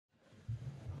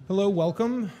Hello,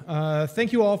 welcome.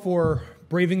 Thank you all for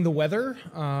braving the weather.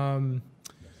 My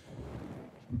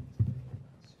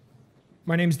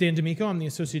name is Dan D'Amico. I'm the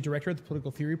Associate Director at the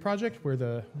Political Theory Project. We're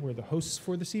the hosts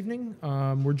for this evening.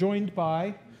 We're joined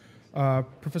by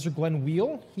Professor Glen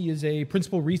Weyl. He is a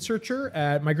principal researcher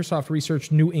at Microsoft Research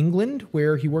New England,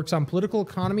 where he works on political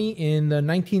economy in the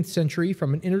 19th century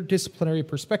from an interdisciplinary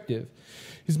perspective.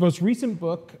 His most recent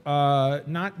book,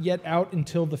 not yet out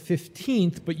until the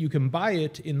 15th, but you can buy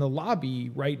it in the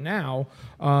lobby right now,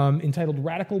 entitled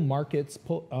Radical Markets,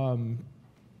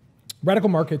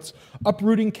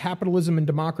 Uprooting Capitalism and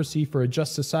Democracy for a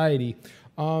Just Society.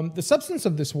 The substance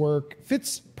of this work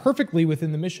fits perfectly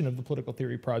within the mission of the Political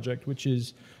Theory Project, which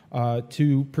is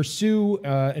to pursue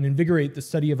and invigorate the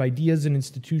study of ideas and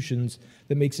institutions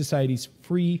that make societies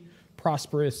free,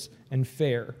 prosperous, and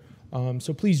fair.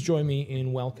 So please join me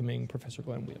in welcoming Professor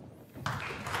Glen Weyl.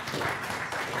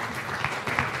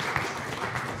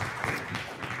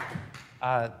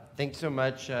 Thanks so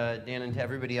much, Dan, and to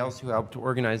everybody else who helped to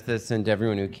organize this, and to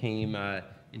everyone who came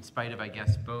in spite of, I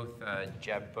guess, both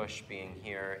Jeb Bush being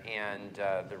here and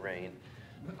the rain.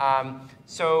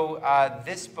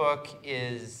 This book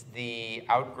is the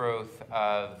outgrowth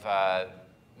of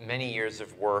many years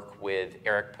of work with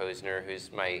Eric Posner, who's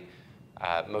my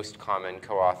most common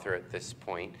co-author at this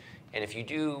point. And if you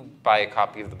do buy a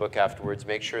copy of the book afterwards,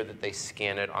 make sure that they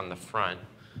scan it on the front,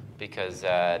 because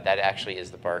that actually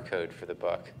is the barcode for the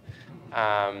book.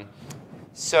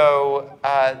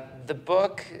 The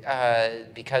book,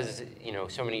 because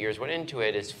so many years went into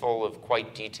it, is full of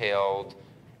quite detailed,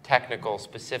 technical,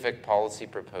 specific policy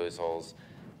proposals.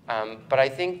 But I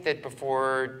think that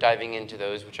before diving into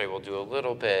those, which I will do a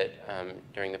little bit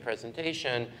during the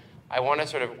presentation, I want to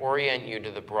sort of orient you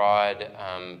to the broad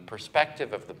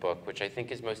perspective of the book, which I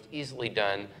think is most easily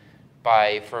done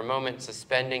by, for a moment,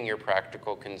 suspending your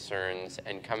practical concerns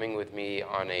and coming with me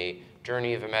on a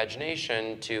journey of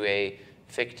imagination to a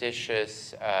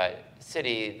fictitious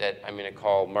city that I'm going to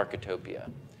call Marketopia.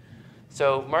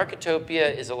 So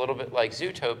Marketopia is a little bit like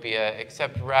Zootopia,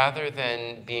 except rather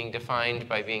than being defined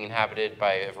by being inhabited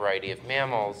by a variety of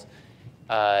mammals,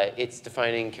 its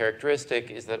defining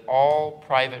characteristic is that all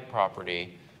private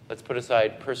property, let's put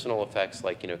aside personal effects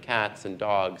like cats and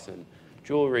dogs and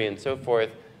jewelry and so forth,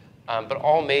 but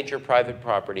all major private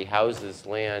property, houses,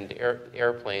 land,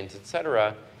 airplanes,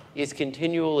 etc., is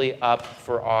continually up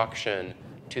for auction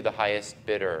to the highest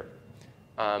bidder,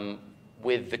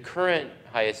 with the current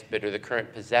highest bidder, the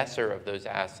current possessor of those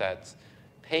assets,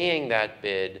 paying that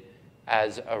bid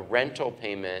as a rental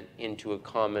payment into a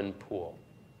common pool.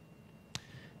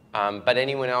 But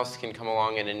anyone else can come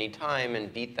along at any time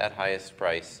and beat that highest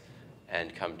price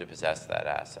and come to possess that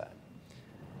asset.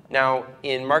 Now,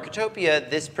 in Marketopia,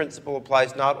 this principle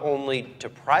applies not only to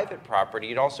private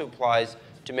property, it also applies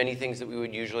to many things that we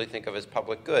would usually think of as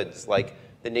public goods, like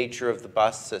the nature of the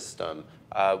bus system,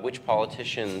 which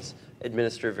politicians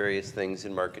administer various things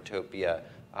in Marketopia,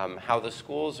 how the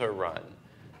schools are run,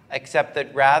 except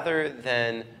that rather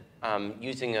than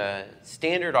using a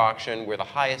standard auction where the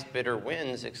highest bidder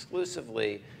wins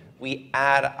exclusively, we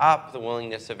add up the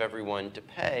willingness of everyone to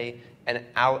pay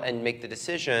and make the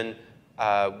decision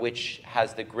which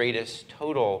has the greatest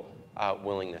total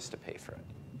willingness to pay for it.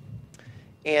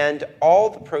 And all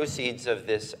the proceeds of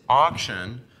this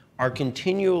auction are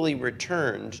continually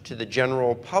returned to the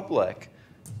general public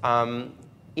in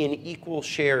equal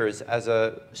shares as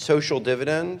a social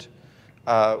dividend,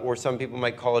 or some people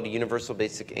might call it a universal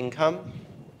basic income,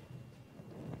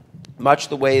 much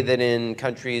the way that in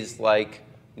countries like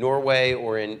Norway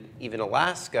or in even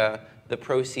Alaska, the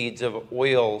proceeds of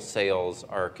oil sales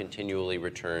are continually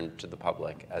returned to the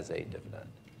public as a dividend.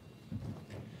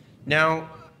 Now,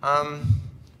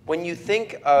 when you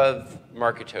think of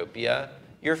Marketopia,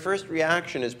 your first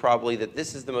reaction is probably that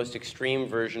this is the most extreme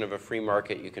version of a free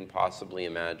market you can possibly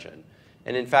imagine.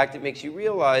 And in fact, it makes you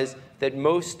realize that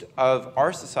most of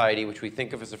our society, which we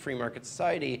think of as a free market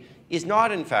society, is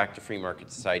not in fact a free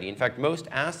market society. In fact, most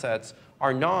assets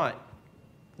are not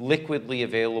liquidly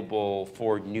available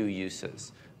for new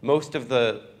uses. Most of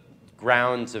the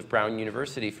grounds of Brown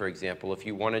University, for example, if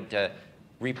you wanted to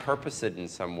repurpose it in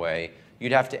some way,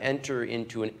 you'd have to enter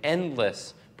into an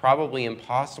endless, probably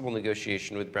impossible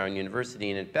negotiation with Brown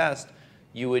University, and at best,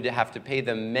 you would have to pay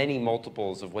them many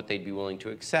multiples of what they'd be willing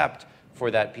to accept for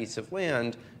that piece of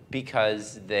land,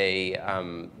 because they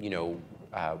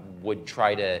would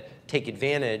try to take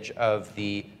advantage of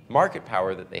the market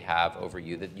power that they have over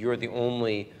you, that you're the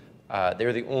only,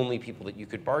 they're the only people that you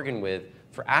could bargain with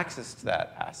for access to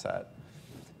that asset.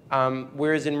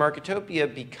 Whereas in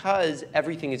Marketopia, because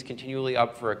everything is continually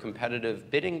up for a competitive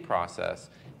bidding process,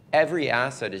 Every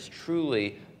asset is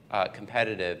truly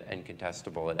competitive and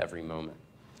contestable at every moment.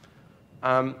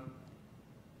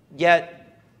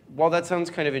 Yet, while that sounds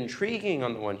kind of intriguing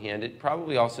on the one hand, it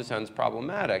probably also sounds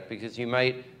problematic, because you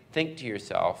might think to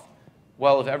yourself,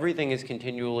 well, if everything is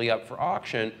continually up for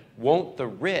auction, won't the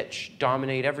rich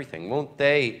dominate everything? Won't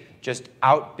they just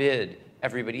outbid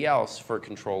everybody else for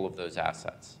control of those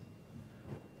assets?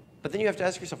 But then you have to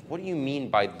ask yourself, what do you mean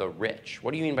by the rich?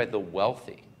 What do you mean by the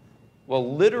wealthy?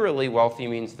 Well, literally, wealthy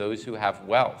means those who have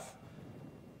wealth.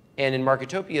 And in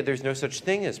Marketopia, there's no such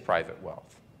thing as private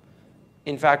wealth.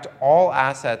 In fact, all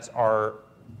assets are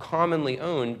commonly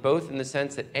owned, both in the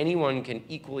sense that anyone can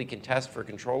equally contest for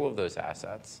control of those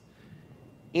assets,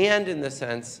 and in the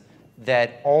sense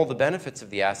that all the benefits of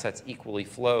the assets equally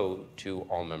flow to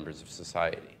all members of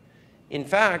society. In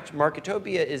fact,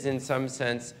 Marketopia is in some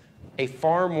sense a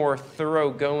far more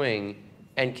thoroughgoing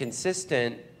and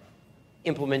consistent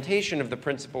implementation of the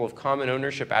principle of common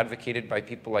ownership advocated by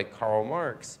people like Karl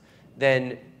Marx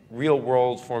than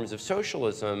real-world forms of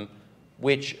socialism,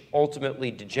 which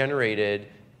ultimately degenerated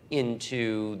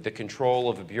into the control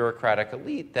of a bureaucratic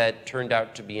elite that turned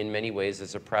out to be in many ways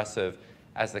as oppressive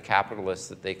as the capitalists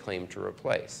that they claimed to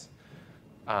replace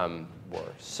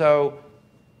were. So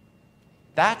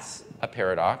that's a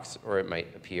paradox, or it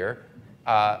might appear.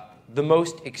 The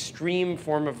most extreme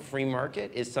form of a free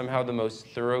market is somehow the most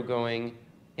thoroughgoing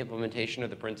implementation of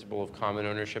the principle of common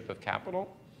ownership of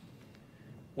capital.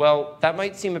 Well, that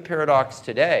might seem a paradox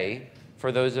today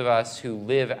for those of us who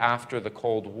live after the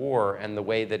Cold War and the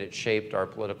way that it shaped our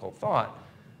political thought,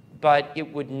 but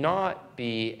it would not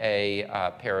be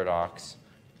a paradox,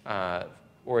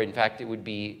 or in fact, it would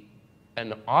be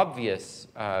an obvious,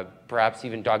 perhaps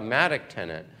even dogmatic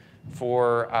tenet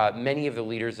for many of the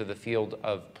leaders of the field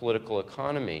of political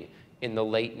economy in the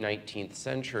late 19th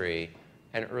century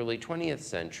and early 20th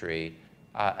century,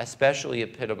 especially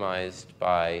epitomized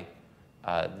by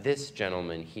this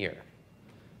gentleman here.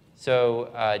 So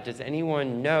does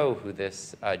anyone know who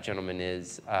this gentleman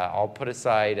is? I'll put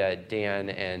aside Dan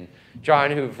and John,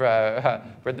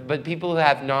 but people who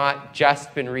have not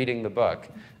just been reading the book.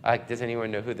 Does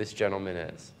anyone know who this gentleman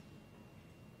is?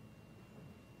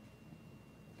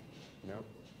 No?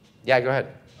 Yeah, go ahead.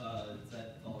 Is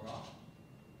that Walras?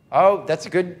 Oh, that's a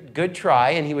good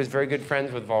try, and he was very good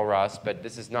friends with Walras, but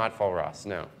this is not Walras,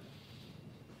 no.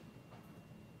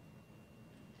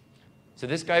 So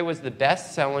this guy was the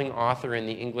best-selling author in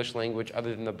the English language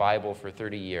other than the Bible for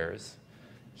 30 years.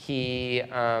 He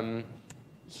helped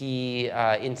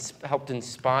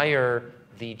inspire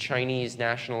the Chinese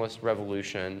nationalist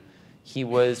revolution. He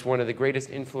was one of the greatest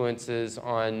influences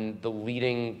on the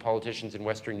leading politicians in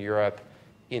Western Europe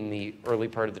in the early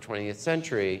part of the 20th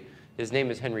century. His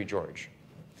name is Henry George.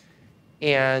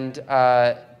 And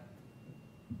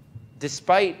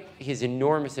despite his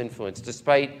enormous influence,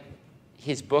 despite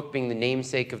his book being the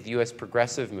namesake of the US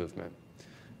progressive movement,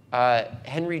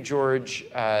 Henry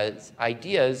George's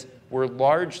ideas were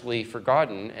largely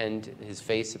forgotten, and his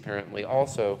face apparently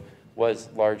also was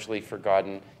largely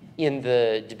forgotten in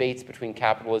the debates between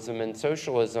capitalism and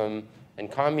socialism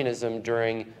and communism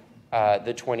during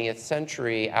the 20th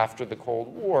century after the Cold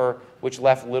War, which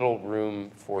left little room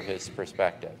for his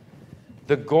perspective.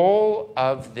 The goal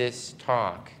of this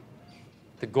talk,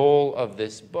 the goal of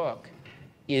this book,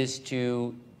 is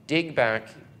to dig back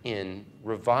in,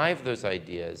 revive those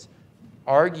ideas,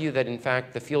 argue that in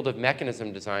fact the field of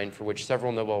mechanism design, for which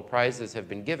several Nobel Prizes have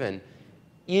been given,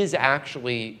 is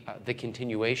actually the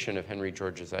continuation of Henry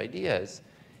George's ideas,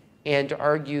 and to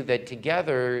argue that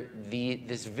together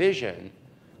this vision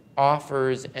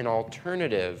offers an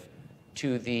alternative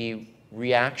to the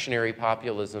reactionary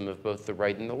populism of both the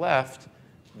right and the left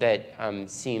that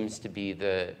seems to be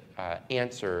the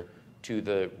answer to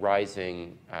the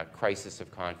rising crisis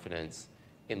of confidence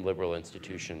in liberal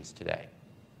institutions today.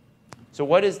 So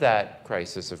what is that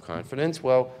crisis of confidence?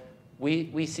 Well,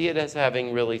 we see it as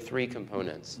having really three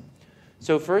components.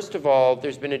 So first of all,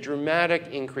 there's been a dramatic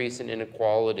increase in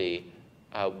inequality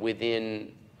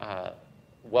within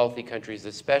wealthy countries,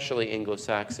 especially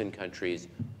Anglo-Saxon countries,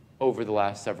 over the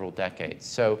last several decades.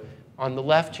 So on the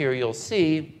left here, you'll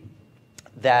see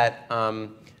that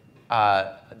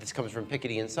this comes from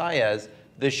Piketty and Saez,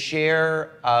 the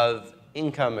share of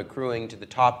income accruing to the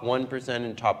top 1%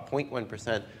 and top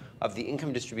 0.1% of the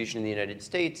income distribution in the United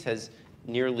States has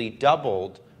nearly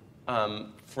doubled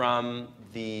from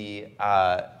the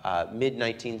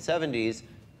mid-1970s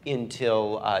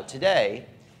until today.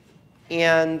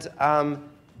 And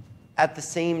at the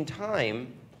same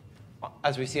time,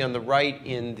 as we see on the right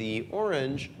in the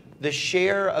orange, the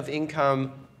share of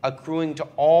income accruing to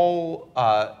all,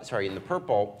 in the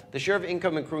purple, the share of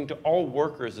income accruing to all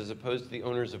workers as opposed to the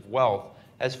owners of wealth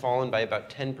has fallen by about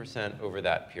 10% over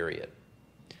that period.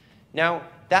 Now,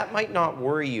 that might not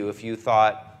worry you if you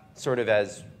thought, sort of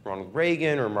as Ronald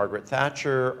Reagan or Margaret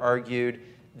Thatcher argued,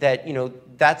 that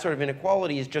that sort of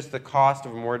inequality is just the cost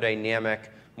of a more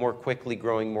dynamic, more quickly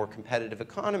growing, more competitive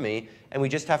economy, and we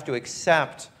just have to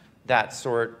accept that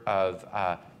sort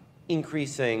of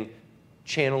increasing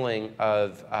channeling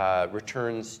of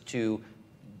returns to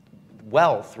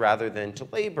wealth rather than to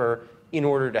labor in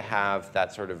order to have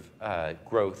that sort of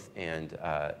growth and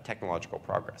technological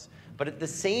progress. But at the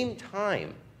same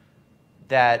time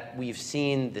that we've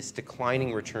seen this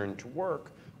declining return to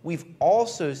work, we've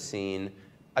also seen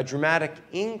a dramatic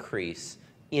increase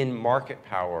in market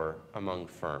power among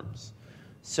firms.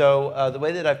 So the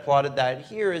way that I've plotted that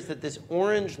here is that this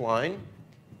orange line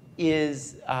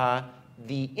is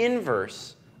the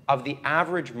inverse of the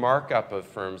average markup of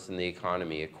firms in the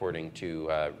economy, according to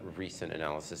recent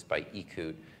analysis by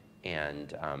Ekut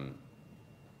and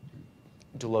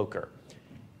DeLocher.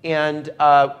 And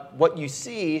what you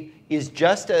see is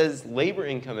just as labor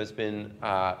income has been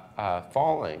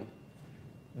falling,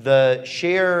 the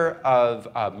share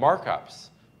of markups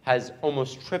has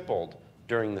almost tripled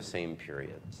during the same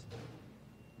periods.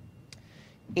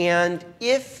 And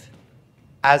if,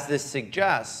 as this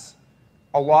suggests,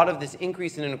 a lot of this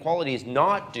increase in inequality is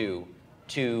not due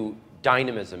to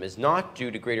dynamism, is not due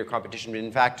to greater competition, but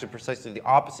in fact to precisely the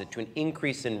opposite, to an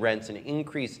increase in rents, an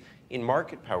increase in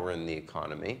market power in the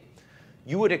economy,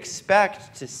 you would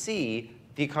expect to see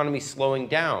the economy slowing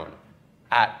down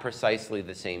at precisely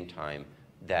the same time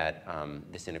that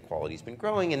this inequality has been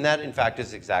growing, and that in fact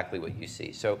is exactly what you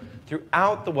see. So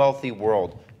throughout the wealthy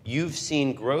world, you've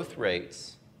seen growth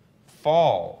rates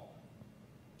fall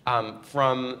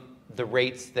from the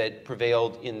rates that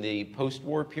prevailed in the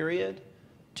post-war period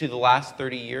to the last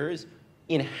 30 years,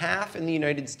 in half in the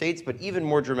United States, but even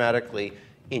more dramatically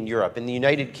in Europe. In the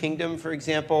United Kingdom, for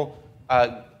example,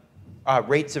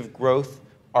 rates of growth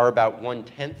are about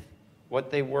 1/10 what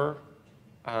they were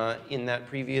in that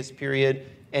previous period.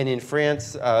 And in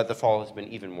France, the fall has been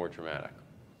even more dramatic.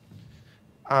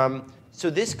 So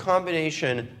this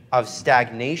combination of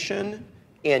stagnation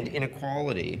and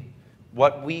inequality,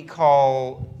 what we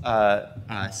call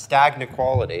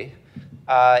stagnequality,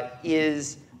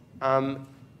 is,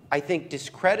 I think,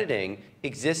 discrediting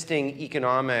existing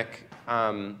economic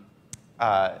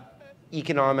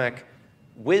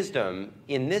wisdom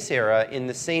in this era in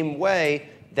the same way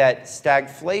that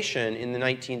stagflation in the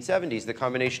 1970s, the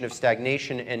combination of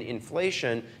stagnation and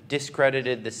inflation,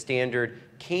 discredited the standard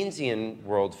Keynesian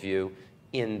worldview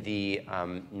in the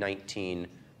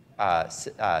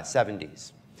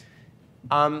 1970s.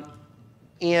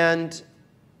 And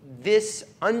this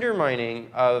undermining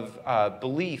of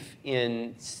belief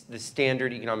in the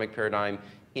standard economic paradigm,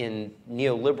 in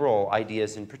neoliberal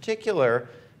ideas in particular,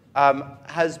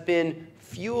 has been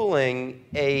fueling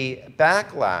a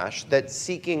backlash that's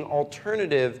seeking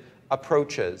alternative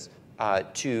approaches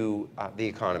to the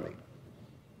economy.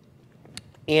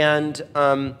 And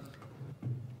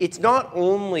it's not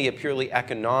only a purely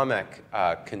economic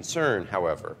concern,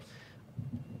 however,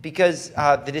 because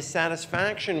the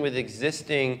dissatisfaction with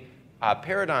existing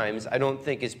paradigms, I don't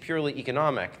think, is purely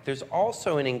economic. There's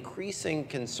also an increasing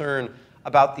concern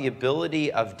about the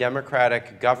ability of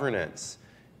democratic governance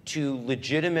to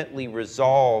legitimately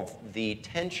resolve the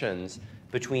tensions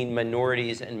between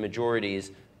minorities and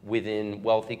majorities within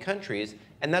wealthy countries.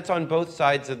 And that's on both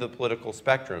sides of the political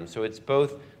spectrum. So it's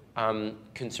both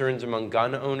concerns among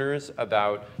gun owners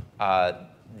about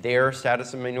their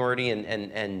status of minority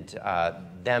and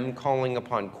them calling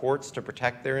upon courts to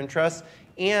protect their interests,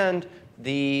 and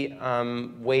the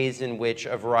ways in which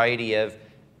a variety of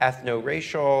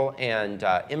ethno-racial and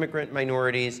immigrant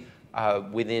minorities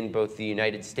within both the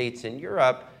United States and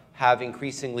Europe have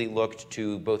increasingly looked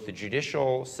to both the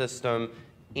judicial system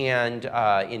and,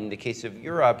 in the case of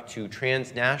Europe, to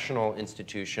transnational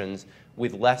institutions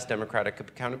with less democratic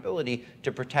accountability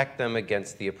to protect them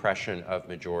against the oppression of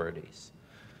majorities.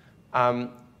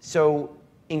 So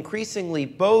increasingly,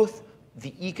 both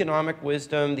the economic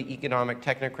wisdom, the economic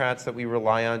technocrats that we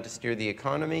rely on to steer the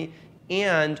economy,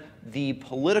 and the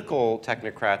political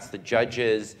technocrats, the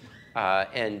judges,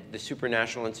 and the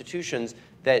supranational institutions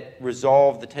that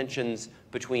resolve the tensions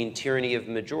between tyranny of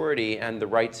majority and the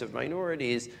rights of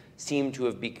minorities seem to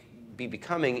have be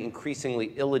becoming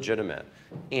increasingly illegitimate.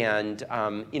 And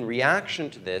in reaction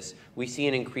to this, we see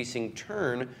an increasing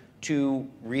turn to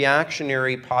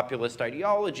reactionary populist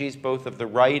ideologies, both of the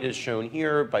right, as shown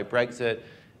here by Brexit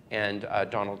and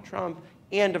Donald Trump,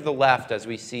 and of the left, as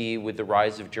we see with the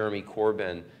rise of Jeremy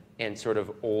Corbyn and sort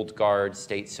of old guard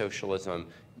state socialism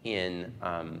in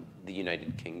the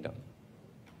United Kingdom.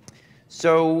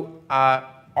 So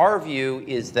our view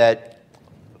is that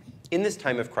in this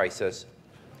time of crisis,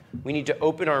 we need to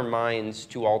open our minds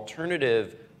to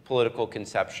alternative political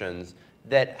conceptions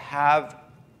that have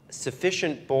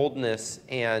sufficient boldness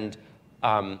and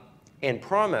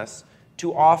promise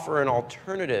to offer an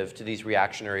alternative to these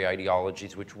reactionary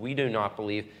ideologies, which we do not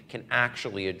believe can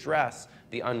actually address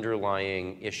the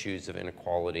underlying issues of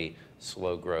inequality,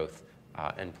 slow growth,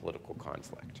 and political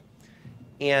conflict.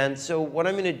 And so what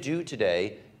I'm going to do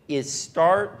today is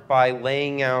start by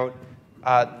laying out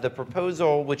the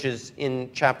proposal, which is in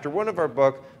chapter 1 of our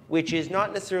book, which is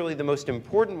not necessarily the most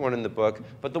important one in the book,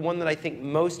 but the one that I think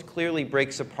most clearly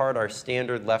breaks apart our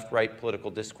standard left-right political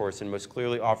discourse and most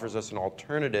clearly offers us an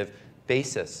alternative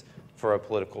basis for a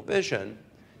political vision.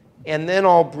 And then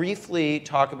I'll briefly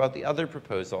talk about the other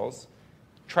proposals,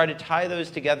 try to tie those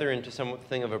together into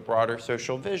something of a broader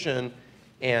social vision,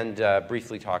 and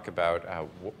briefly talk about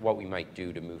what we might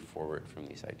do to move forward from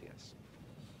these ideas.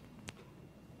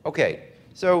 Okay,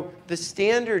 so the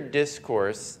standard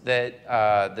discourse that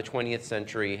the 20th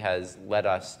century has led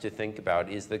us to think about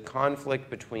is the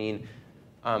conflict between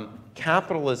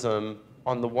capitalism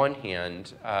on the one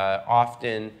hand,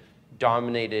 often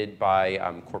dominated by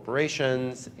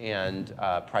corporations and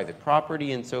private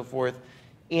property and so forth,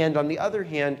 and on the other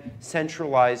hand,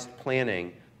 centralized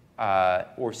planning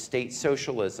or state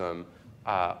socialism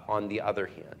on the other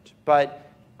hand. But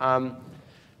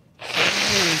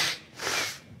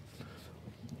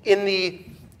in the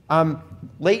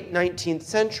late 19th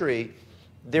century,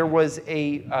 there was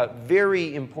a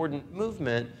very important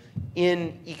movement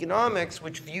in economics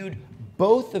which viewed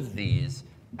both of these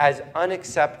as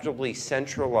unacceptably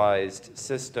centralized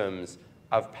systems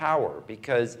of power,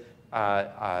 because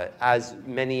as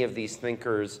many of these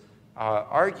thinkers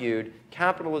argued,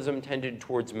 capitalism tended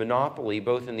towards monopoly,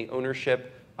 both in the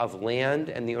ownership of land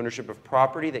and the ownership of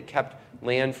property that kept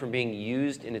land from being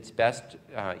used in its best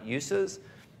uses,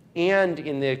 and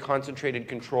in the concentrated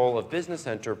control of business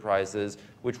enterprises,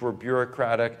 which were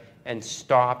bureaucratic and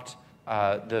stopped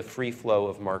the free flow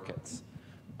of markets.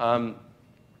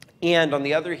 And on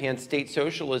the other hand, state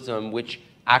socialism, which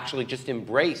actually just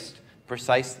embraced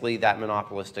precisely that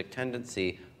monopolistic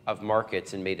tendency of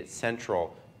markets and made it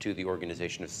central to the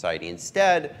organization of society.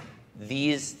 Instead,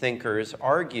 these thinkers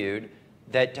argued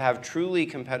that to have truly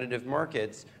competitive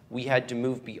markets, we had to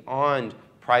move beyond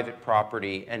private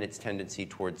property and its tendency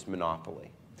towards monopoly.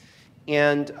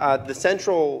 And the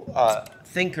central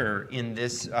thinker in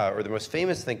this, or the most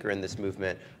famous thinker in this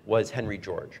movement, was Henry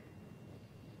George.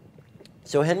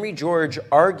 So Henry George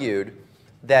argued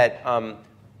that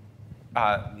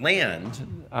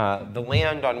land, the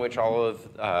land on which all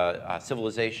of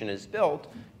civilization is built,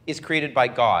 is created by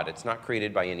God. It's not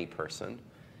created by any person.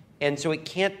 And so it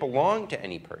can't belong to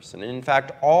any person. And in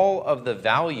fact, all of the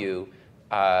value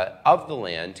of the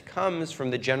land comes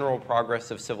from the general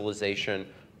progress of civilization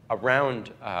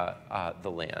around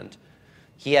the land.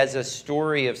 He has a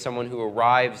story of someone who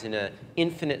arrives in an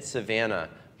infinite savanna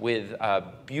with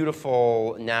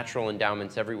beautiful natural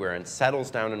endowments everywhere and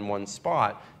settles down in one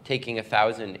spot, taking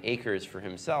 1,000 acres for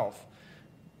himself.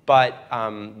 But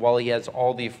while he has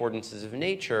all the affordances of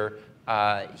nature,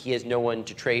 he has no one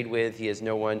to trade with, he has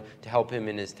no one to help him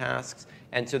in his tasks.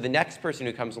 And so the next person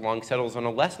who comes along settles on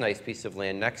a less nice piece of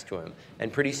land next to him.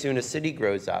 And pretty soon a city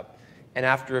grows up. And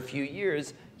after a few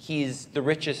years, he's the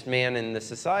richest man in the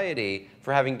society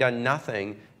for having done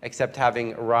nothing except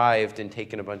having arrived and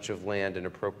taken a bunch of land and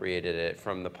appropriated it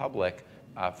from the public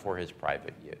for his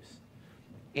private use.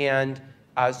 And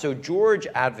so George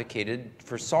advocated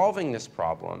for solving this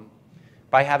problem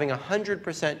by having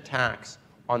 100% tax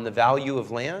on the value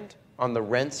of land, on the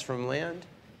rents from land,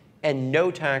 and no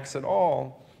tax at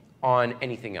all on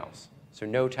anything else. So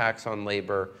no tax on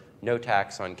labor, no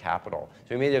tax on capital.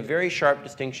 So he made a very sharp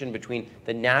distinction between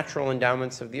the natural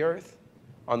endowments of the earth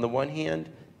on the one hand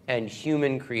and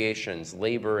human creations,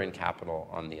 labor and capital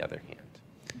on the other hand.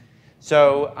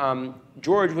 So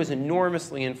George was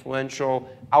enormously influential.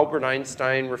 Albert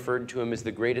Einstein referred to him as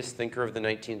the greatest thinker of the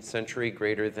 19th century,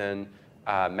 greater than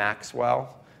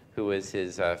Maxwell, who was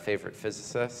his favorite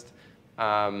physicist.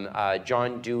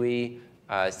 John Dewey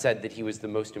said that he was the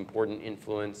most important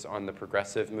influence on the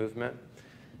progressive movement.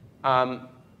 He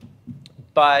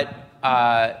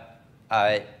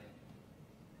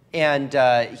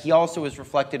also was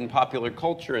reflected in popular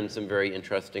culture in some very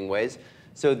interesting ways.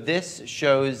 So this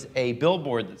shows a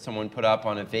billboard that someone put up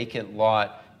on a vacant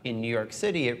lot in New York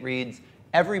City. It reads,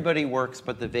 "Everybody works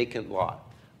but the vacant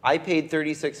lot." I paid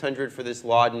 $3,600 for this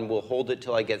lot and will hold it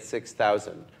till I get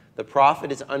 $6,000. The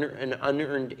profit is an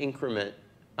unearned increment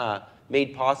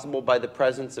made possible by the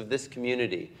presence of this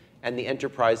community and the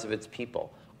enterprise of its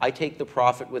people. I take the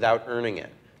profit without earning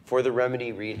it. For the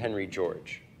remedy, read Henry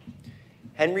George.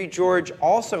 Henry George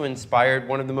also inspired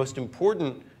one of the most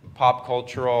important pop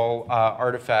cultural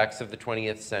artifacts of the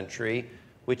 20th century,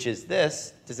 which is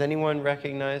this. Does anyone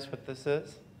recognize what this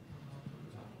is?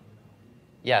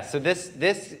 Yeah, so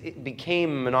this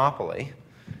became Monopoly,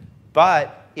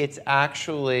 but it's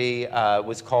actually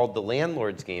was called the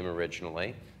landlord's game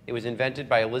originally. It was invented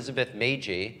by Elizabeth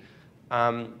Meiji,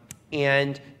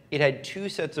 and it had two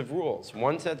sets of rules.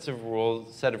 One set of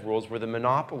rules were the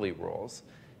Monopoly rules,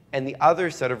 and the other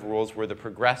set of rules were the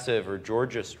progressive or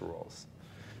Georgist rules.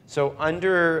 So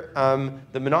under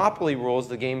the Monopoly rules,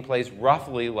 the game plays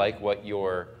roughly like what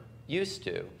you're used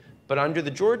to. But under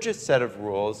the Georgist set of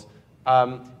rules,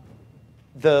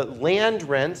 the land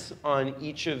rents on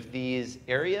each of these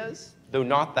areas, though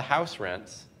not the house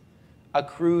rents,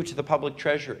 accrue to the public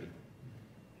treasury,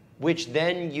 which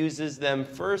then uses them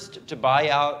first to buy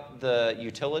out the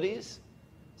utilities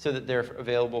so that they're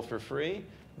available for free,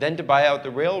 then to buy out the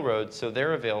railroads so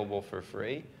they're available for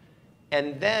free,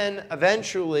 and then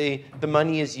eventually the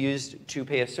money is used to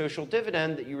pay a social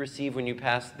dividend that you receive when you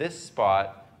pass this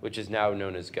spot, which is now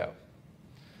known as Go.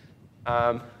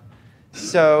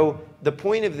 So the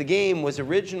point of the game was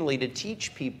originally to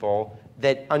teach people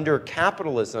that under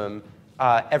capitalism,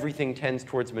 everything tends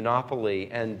towards monopoly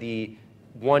and the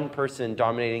one person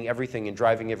dominating everything and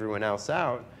driving everyone else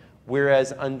out,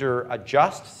 whereas under a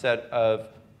just set of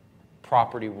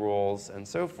property rules and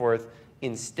so forth,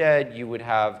 instead you would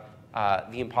have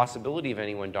the impossibility of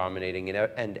anyone dominating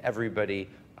and everybody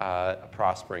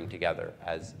prospering together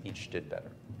as each did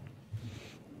better.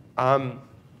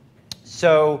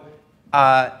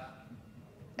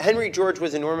 Henry George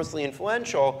was enormously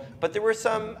influential, but there were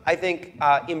some, I think,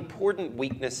 important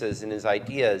weaknesses in his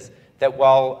ideas that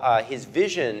while his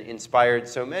vision inspired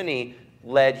so many,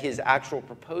 led his actual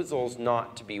proposals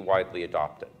not to be widely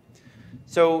adopted.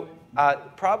 So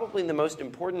probably the most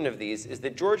important of these is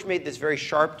that George made this very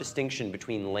sharp distinction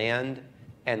between land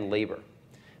and labor.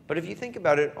 But if you think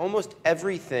about it, almost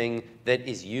everything that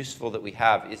is useful that we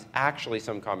have is actually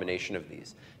some combination of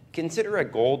these. Consider a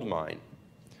gold mine.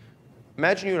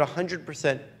 Imagine you had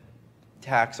 100%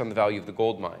 tax on the value of the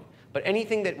gold mine. But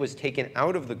anything that was taken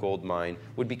out of the gold mine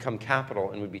would become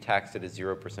capital and would be taxed at a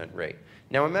 0% rate.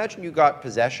 Now imagine you got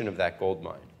possession of that gold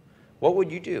mine. What would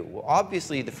you do? Well,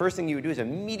 obviously, the first thing you would do is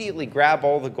immediately grab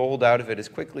all the gold out of it as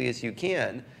quickly as you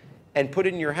can and put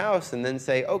it in your house and then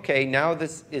say, OK, now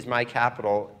this is my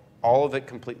capital. All of it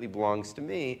completely belongs to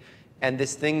me. And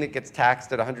this thing that gets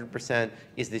taxed at 100%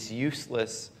 is this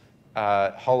useless,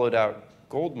 hollowed out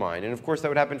gold mine. And of course, that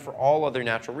would happen for all other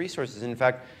natural resources. In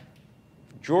fact,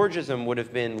 Georgism would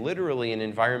have been literally an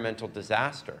environmental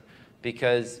disaster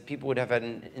because people would have had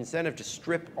an incentive to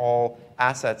strip all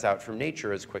assets out from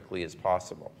nature as quickly as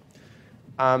possible.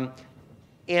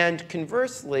 And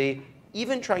conversely,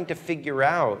 even trying to figure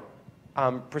out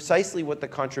precisely what the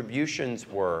contributions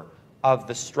were of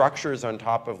the structures on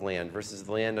top of land versus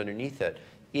the land underneath it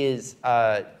is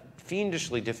a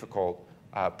fiendishly difficult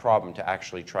problem to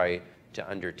actually try to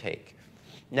undertake.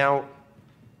 Now,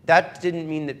 that didn't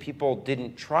mean that people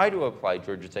didn't try to apply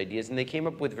George's ideas, and they came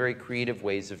up with very creative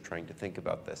ways of trying to think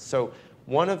about this. So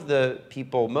one of the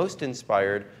people most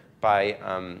inspired by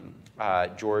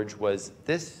George was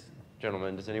this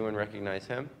gentleman. Does anyone recognize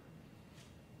him?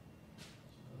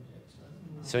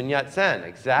 Sun Yat-sen,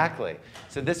 exactly.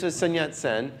 So this was Sun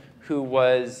Yat-sen, who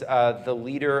was the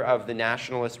leader of the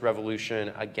nationalist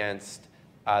revolution against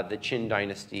the Qin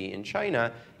dynasty in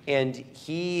China. And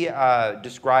he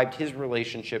described his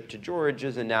relationship to George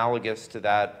as analogous to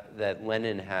that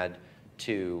Lenin had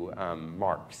to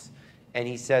Marx. And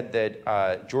he said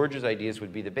that George's ideas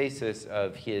would be the basis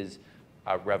of his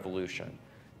revolution.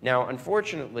 Now,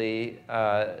 unfortunately,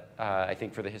 I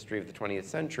think for the history of the 20th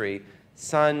century,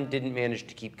 Sun didn't manage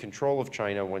to keep control of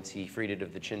China once he freed it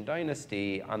of the Qin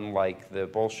dynasty, unlike the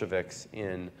Bolsheviks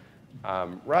in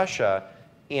Russia.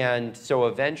 And so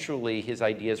eventually, his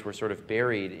ideas were sort of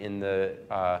buried in the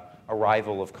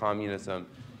arrival of communism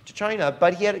to China.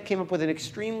 But he came up with an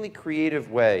extremely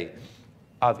creative way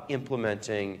of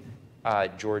implementing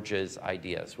George's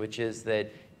ideas, which is that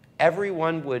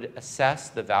everyone would assess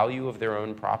the value of their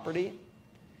own property.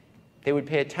 They would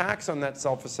pay a tax on that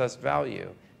self-assessed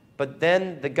value. But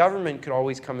then the government could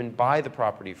always come and buy the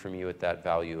property from you at that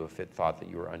value if it thought that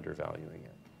you were undervaluing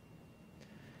it.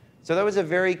 So that was a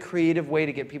very creative way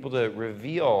to get people to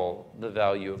reveal the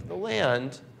value of the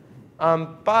land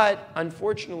But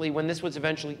unfortunately, when this was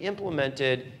eventually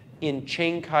implemented in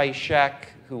Chiang Kai-shek,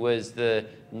 who was the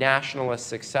nationalist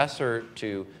successor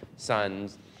to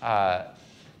Sun's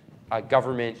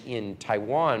government in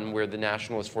Taiwan, where the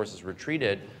nationalist forces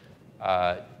retreated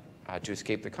to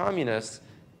escape the communists,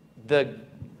 the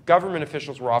government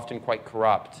officials were often quite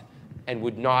corrupt and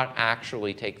would not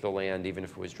actually take the land even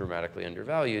if it was dramatically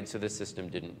undervalued, so this system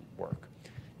didn't work.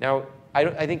 Now,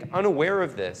 I think unaware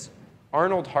of this,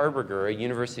 Arnold Harberger, a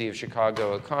University of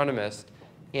Chicago economist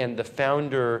and the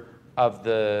founder of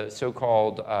the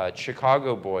so-called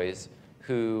Chicago Boys,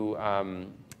 who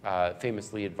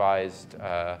famously advised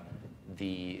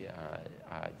the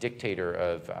dictator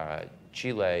of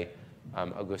Chile,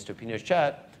 Augusto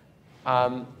Pinochet,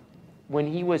 when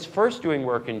he was first doing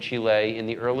work in Chile in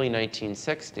the early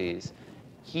 1960s,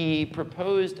 he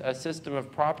proposed a system of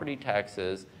property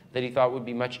taxes that he thought would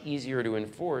be much easier to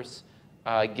enforce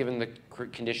given the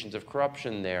conditions of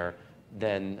corruption there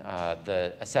than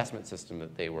the assessment system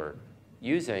that they were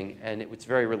using, and it was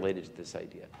very related to this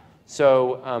idea.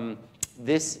 So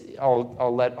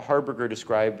I'll let Harberger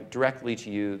describe directly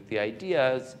to you the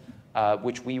ideas,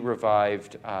 which we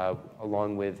revived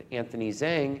along with Anthony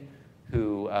Zhang,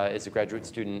 who is a graduate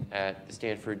student at the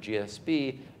Stanford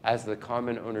GSB, as the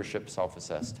common ownership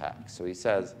self-assessed tax. So he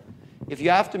says, if you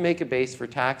have to make a base for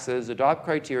taxes, adopt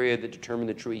criteria that determine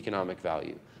the true economic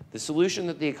value. The solution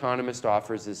that the economist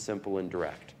offers is simple and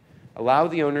direct. Allow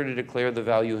the owner to declare the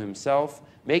value himself,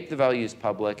 make the values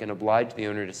public, and oblige the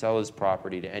owner to sell his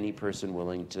property to any person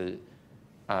willing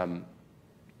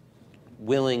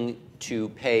to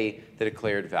pay the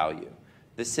declared value.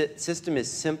 The system is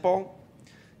simple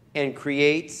and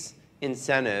creates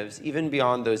incentives, even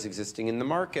beyond those existing in the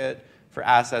market, for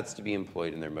assets to be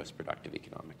employed in their most productive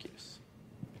economic use.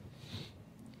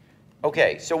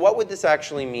 Okay, so what would this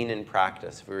actually mean in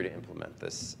practice if we were to implement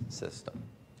this system?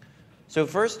 So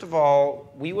first of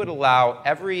all, we would allow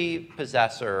every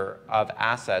possessor of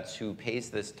assets who pays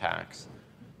this tax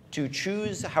to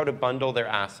choose how to bundle their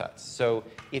assets. So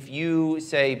if you,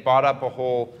 say, bought up a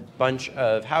whole bunch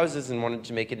of houses and wanted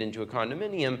to make it into a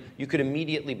condominium, you could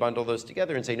immediately bundle those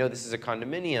together and say, no, this is a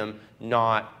condominium,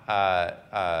 not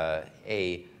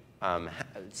a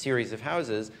series of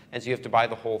houses, and so you have to buy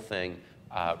the whole thing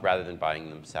rather than buying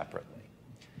them separately.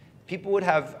 People would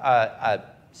have a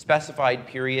specified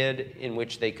period in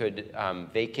which they could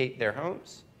vacate their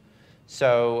homes.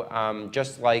 So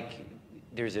just like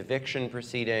there's eviction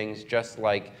proceedings, just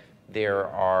like there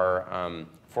are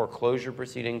foreclosure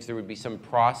proceedings, there would be some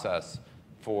process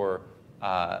for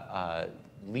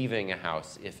leaving a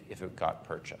house if it got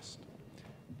purchased.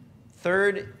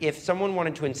 Third, if someone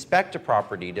wanted to inspect a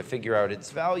property to figure out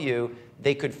its value,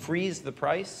 they could freeze the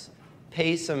price,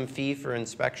 pay some fee for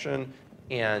inspection,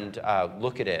 and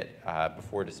look at it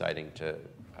before deciding to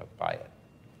buy it.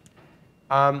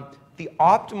 The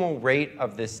optimal rate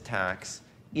of this tax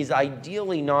is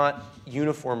ideally not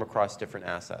uniform across different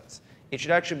assets. It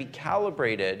should actually be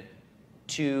calibrated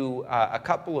to a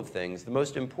couple of things, the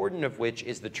most important of which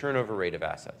is the turnover rate of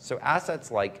assets. So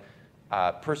assets like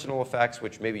personal effects,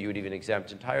 which maybe you would even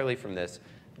exempt entirely from this,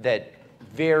 that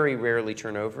very rarely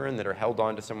turn over and that are held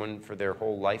on to someone for their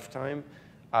whole lifetime,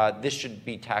 this should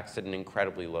be taxed at an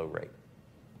incredibly low rate.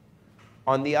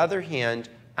 On the other hand,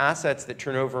 assets that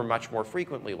turn over much more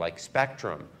frequently, like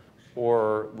spectrum,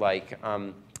 or like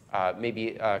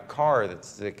maybe a car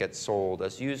that gets sold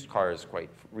as used cars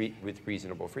with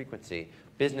reasonable frequency,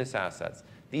 business assets,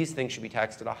 these things should be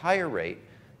taxed at a higher rate.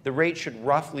 The rate should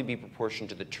roughly be proportional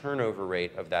to the turnover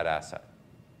rate of that asset.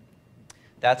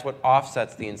 That's what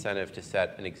offsets the incentive to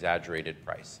set an exaggerated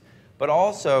price. But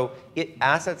also,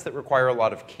 assets that require a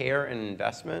lot of care and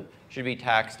investment should be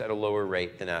taxed at a lower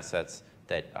rate than assets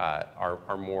that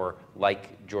are more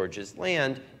like George's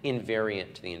land,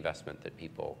 invariant to the investment that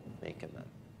people make in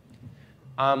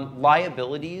them.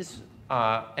 Liabilities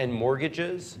and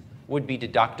mortgages would be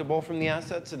deductible from the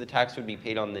assets, so the tax would be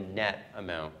paid on the net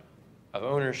amount of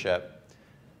ownership.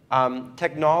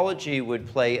 Technology would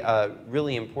play a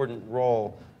really important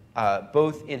role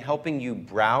both in helping you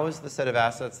browse the set of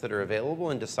assets that are available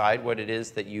and decide what it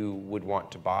is that you would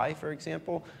want to buy, for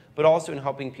example, but also in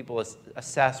helping people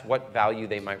assess what value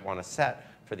they might want to set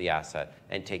for the asset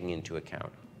and taking into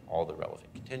account all the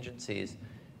relevant contingencies.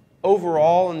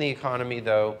 Overall in the economy,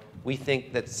 though, we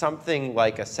think that something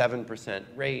like a 7%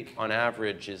 rate on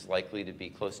average is likely to be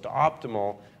close to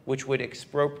optimal, which would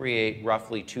expropriate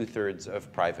roughly 2/3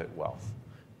 of private wealth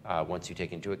once you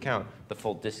take into account the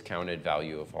full discounted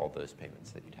value of all those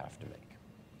payments that you'd have to make.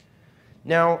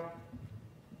 Now,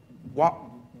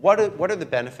 what are the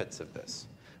benefits of this?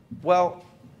 Well,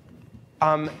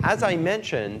 as I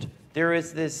mentioned, there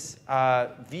is this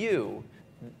view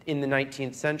in the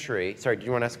 19th century. Sorry, do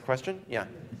you want to ask a question? Yeah.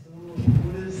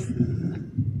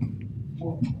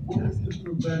 So what is to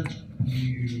prevent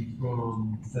you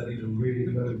from setting a really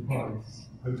low price,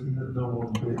 hoping that no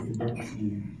one bids against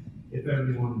you? If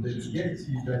everyone bids against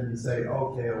you, then you say,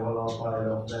 okay, well, I'll buy it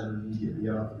off them immediately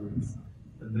afterwards,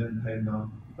 and then pay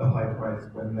them the high price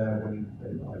when they're willing to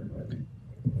pay the high price.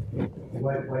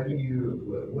 Why do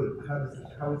you,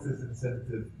 how is this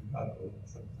incentive compatible in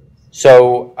some sense?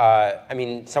 So, I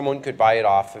mean, someone could buy it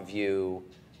off of you.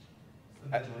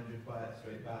 And then I just buy it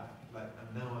straight back.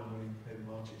 And now I'm willing to pay the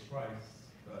market price.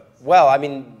 But Well, I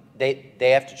mean, they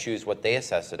have to choose what they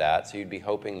assess it at, so you'd be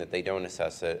hoping that they don't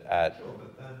assess it at. sure,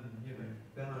 but then,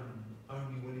 then I'm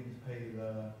only willing to pay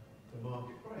the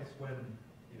market price when,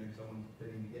 someone's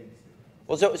bidding against it.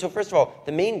 Well, so first of all,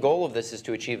 the main goal of this is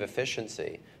to achieve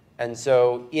efficiency. And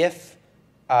so if,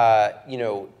 I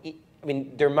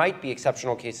mean, there might be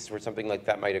exceptional cases where something like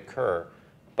that might occur,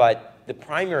 but the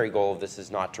primary goal of this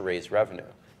is not to raise revenue.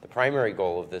 The primary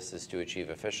goal of this is to achieve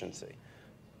efficiency.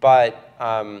 But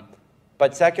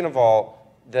second of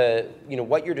all,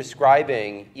 what you're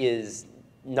describing is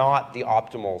not the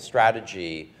optimal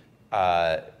strategy,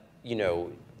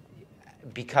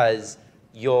 because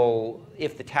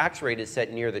if the tax rate is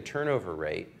set near the turnover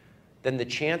rate, then the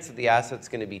chance that the asset's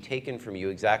going to be taken from you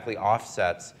exactly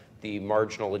offsets the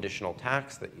marginal additional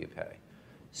tax that you pay.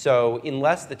 So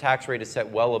unless the tax rate is set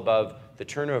well above the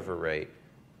turnover rate,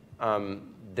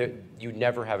 you'd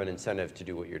never have an incentive to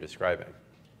do what you're describing.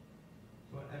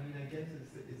 Well, I mean, I guess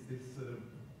it's this sort of,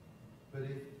 but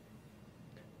it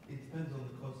depends on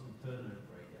the cost of turnover,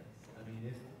 I guess. I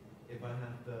mean, if I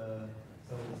have to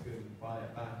sell this good and buy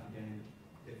it back again,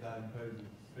 if that imposes.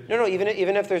 No,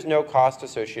 even if there's no cost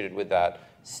associated with that,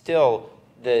 still,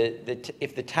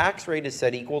 if the tax rate is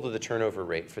set equal to the turnover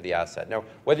rate for the asset. Now,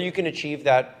 whether you can achieve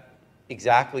that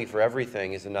exactly for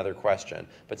everything is another question.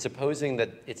 But supposing that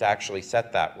it's actually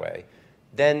set that way,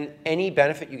 then any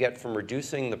benefit you get from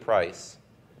reducing the price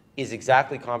is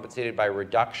exactly compensated by a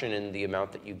reduction in the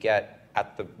amount that you get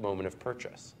at the moment of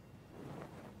purchase.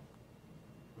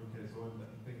 Okay, so I'm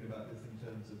thinking about this in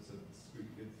terms of sort of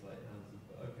discrete goods like houses,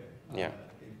 but okay. Yeah.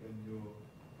 When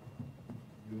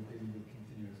you're dealing with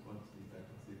continuous quantities, I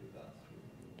can see that that's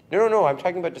true. No, I'm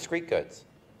talking about discrete goods.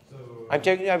 So I'm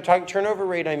talking turnover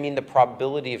rate, I mean the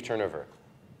probability of turnover.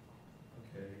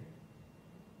 okay.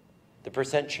 The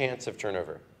percent chance of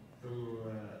turnover. So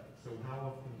how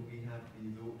often do we have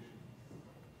these auctions?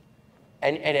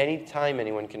 And at any time,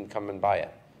 anyone can come and buy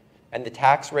it. And the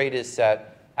tax rate is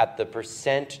set at the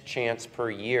percent chance per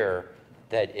year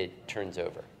that it turns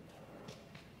over.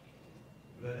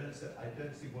 But I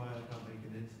don't see why I can't make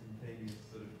an instantaneous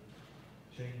sort of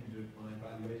change of my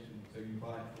valuation. So you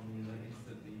buy it from me and I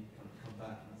instantly come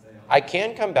back and say, I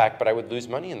can come back, but I would lose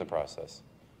money in the process.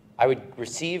 I would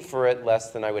receive for it less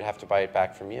than I would have to buy it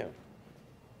back from you. okay,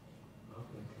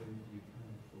 so you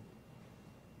pay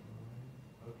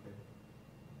for. Okay.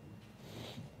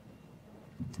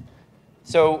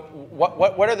 So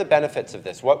what are the benefits of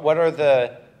this? What are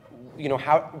the,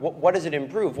 what does it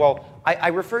improve? Well, I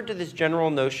referred to this general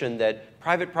notion that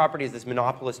private property is this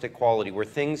monopolistic quality where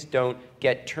things don't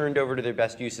get turned over to their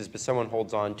best uses, but someone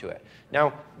holds on to it.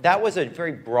 Now, that was a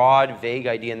very broad, vague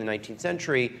idea in the 19th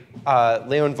century.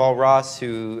 Leon Walras,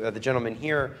 who the gentleman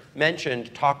here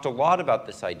mentioned, talked a lot about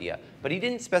this idea, but he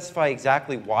didn't specify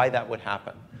exactly why that would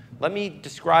happen. Let me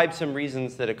describe some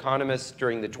reasons that economists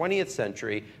during the 20th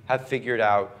century have figured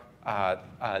out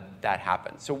that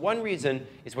happens. So one reason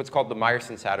is what's called the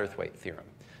Meyerson-Satterthwaite theorem.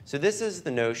 So this is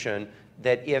the notion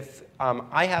that if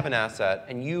I have an asset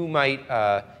and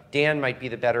Dan might be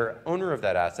the better owner of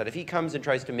that asset, if he comes and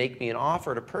tries to make me an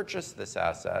offer to purchase this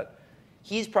asset,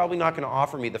 he's probably not going to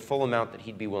offer me the full amount that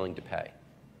he'd be willing to pay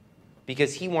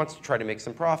because he wants to try to make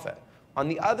some profit. On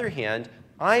the other hand,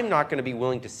 I'm not going to be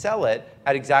willing to sell it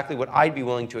at exactly what I'd be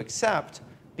willing to accept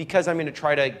because I'm going to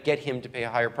try to get him to pay a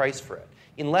higher price for it.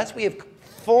 Unless we have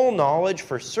full knowledge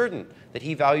for certain that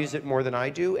he values it more than I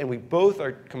do, and we both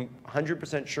are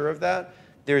 100% sure of that,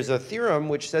 there's a theorem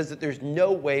which says that there's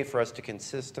no way for us to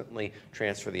consistently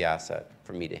transfer the asset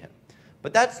from me to him.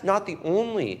 But that's not the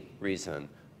only reason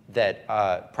that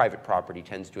private property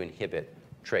tends to inhibit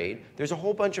trade. There's a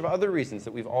whole bunch of other reasons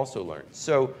that we've also learned.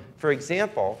 So, for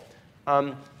example,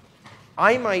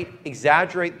 I might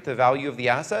exaggerate the value of the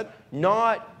asset,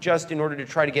 not just in order to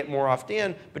try to get more off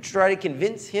Dan, but to try to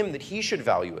convince him that he should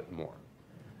value it more.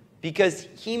 Because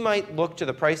he might look to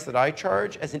the price that I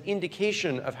charge as an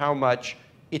indication of how much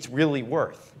it's really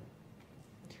worth.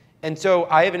 And so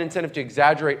I have an incentive to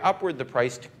exaggerate upward the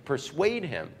price to persuade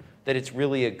him that it's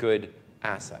really a good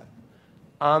asset.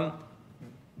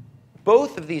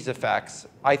 Both of these effects,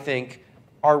 I think,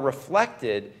 are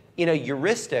reflected in a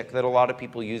heuristic that a lot of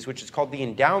people use, which is called the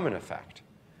endowment effect,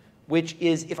 which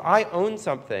is if I own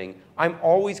something, I'm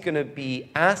always going to be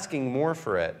asking more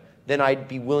for it than I'd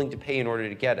be willing to pay in order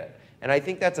to get it. And I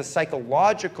think that's a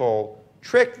psychological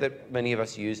trick that many of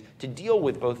us use to deal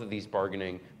with both of these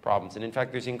bargaining problems. And in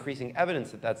fact, there's increasing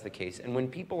evidence that that's the case. And when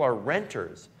people are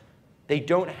renters, they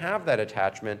don't have that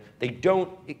attachment. They don't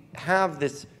have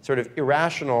this sort of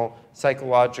irrational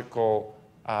psychological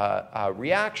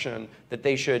reaction that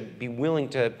they should be willing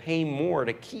to pay more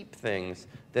to keep things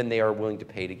than they are willing to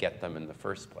pay to get them in the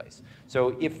first place.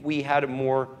 So if we had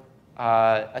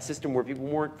a system where people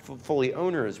weren't fully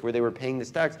owners, where they were paying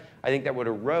this tax, I think that would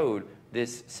erode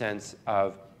this sense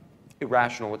of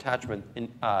irrational attachment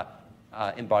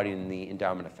embodied in the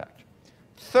endowment effect.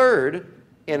 Third,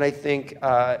 and I think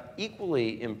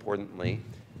equally importantly,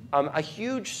 a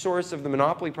huge source of the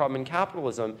monopoly problem in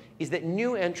capitalism is that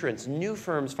new entrants, new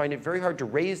firms find it very hard to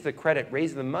raise the credit,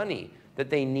 raise the money that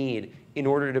they need in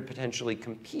order to potentially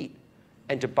compete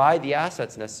and to buy the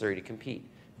assets necessary to compete.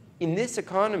 In this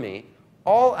economy,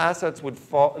 all assets would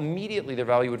fall immediately, their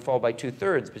value would fall by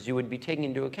 2/3 because you would be taking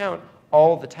into account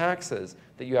all the taxes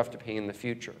that you have to pay in the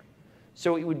future.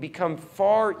 So it would become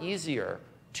far easier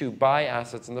to buy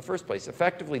assets in the first place.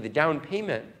 Effectively, the down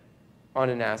payment on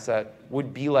an asset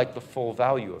would be like the full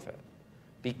value of it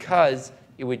because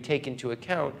it would take into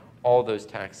account all those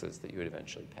taxes that you would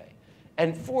eventually pay.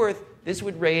 And fourth, this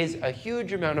would raise a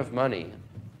huge amount of money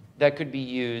that could be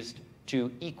used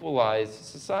to equalize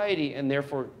society and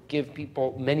therefore give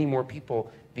people, many more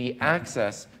people, the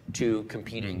access to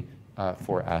competing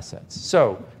for assets.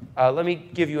 So let me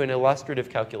give you an illustrative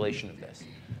calculation of this.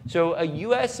 So a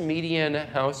US median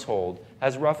household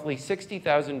has roughly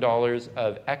 $60,000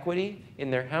 of equity in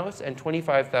their house and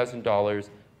 $25,000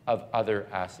 of other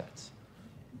assets.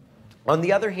 On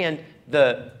the other hand,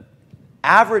 the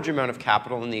average amount of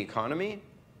capital in the economy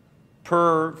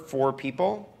per 4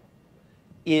 people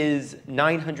is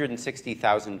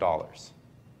 $960,000.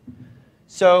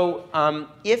 So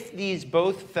if these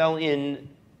both fell in,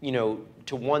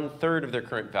 to 1/3 of their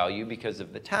current value because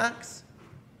of the tax,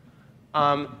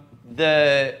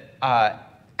 the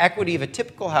equity of a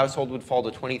typical household would fall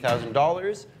to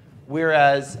 $20,000,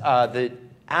 whereas the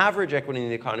average equity in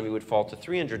the economy would fall to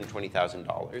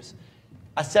 $320,000.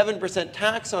 A 7%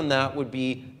 tax on that would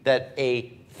be that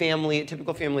a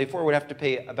typical family of 4 would have to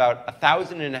pay about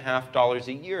 $1,500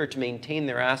 a year to maintain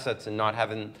their assets and not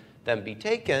having them be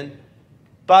taken.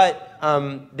 But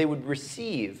they would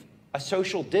receive a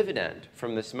social dividend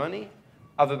from this money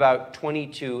of about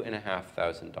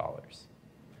 $22,500.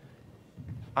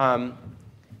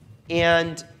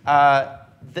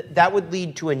 That would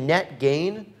lead to a net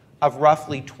gain of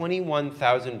roughly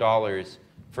 $21,000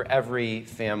 for every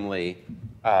family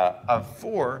of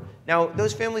 4. Now,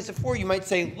 those families of 4, you might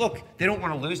say, look, they don't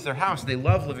want to lose their house. They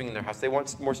love living in their house. They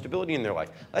want more stability in their life.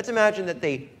 Let's imagine that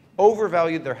they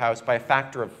overvalued their house by a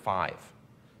factor of 5.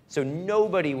 So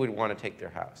nobody would want to take their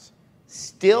house.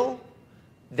 Still,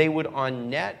 they would, on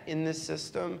net in this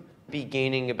system, be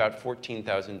gaining about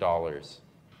 $14,000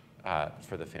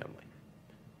 for the family.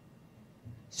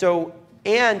 So,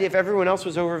 and if everyone else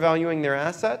was overvaluing their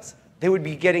assets, they would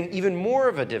be getting even more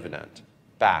of a dividend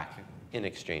back in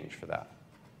exchange for that.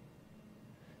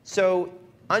 So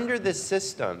under this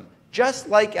system, just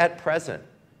like at present,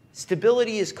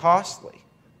 stability is costly.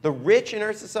 The rich in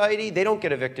our society, they don't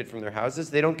get evicted from their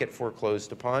houses. They don't get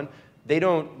foreclosed upon. They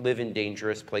don't live in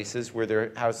dangerous places where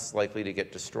their house is likely to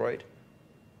get destroyed.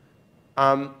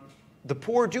 The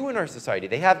poor do in our society.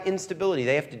 They have instability.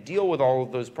 They have to deal with all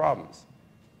of those problems.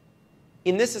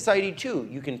 In this society, too,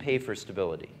 you can pay for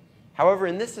stability. However,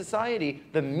 in this society,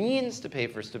 the means to pay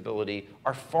for stability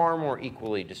are far more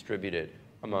equally distributed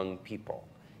among people.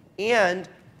 And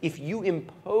if you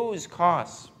impose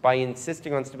costs by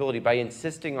insisting on stability, by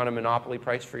insisting on a monopoly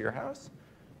price for your house,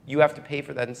 you have to pay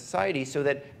for that in society so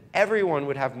that everyone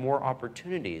would have more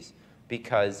opportunities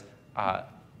because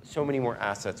so many more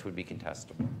assets would be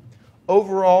contestable.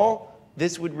 Overall,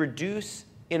 this would reduce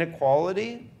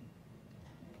inequality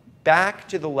back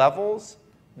to the levels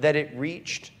that it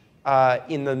reached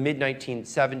in the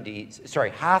mid-1970s,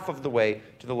 sorry, half of the way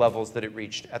to the levels that it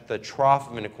reached at the trough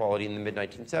of inequality in the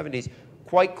mid-1970s,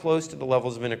 quite close to the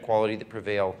levels of inequality that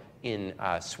prevail in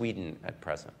Sweden at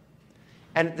present.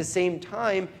 And at the same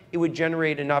time, it would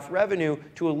generate enough revenue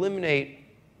to eliminate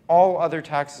all other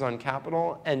taxes on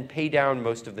capital and pay down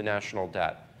most of the national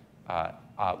debt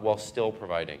while still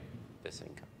providing this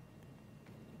income.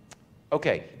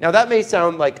 Okay, now that may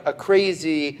sound like a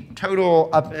crazy, total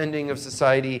upending of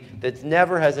society that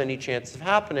never has any chance of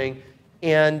happening,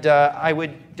 and I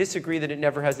would disagree that it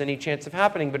never has any chance of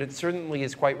happening, but it certainly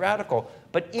is quite radical.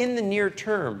 But in the near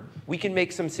term, we can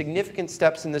make some significant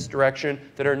steps in this direction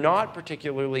that are not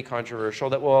particularly controversial,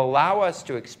 that will allow us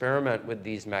to experiment with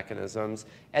these mechanisms,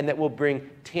 and that will bring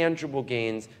tangible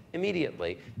gains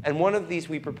immediately. And one of these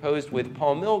we proposed with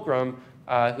Paul Milgram,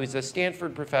 who's a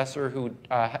Stanford professor who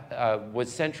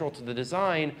was central to the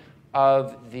design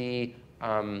of the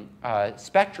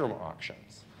spectrum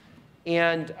auctions.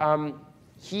 And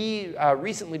he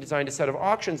recently designed a set of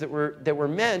auctions that were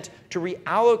meant to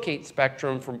reallocate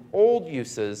spectrum from old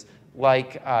uses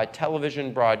like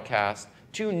television broadcast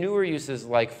to newer uses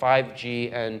like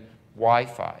 5G and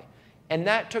Wi-Fi. And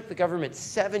that took the government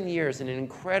 7 years in an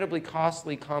incredibly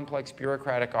costly, complex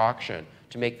bureaucratic auction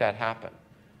to make that happen.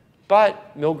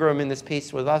 But Milgram, in this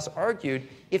piece with us, argued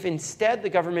if instead the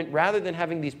government, rather than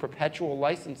having these perpetual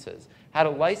licenses, had a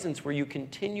license where you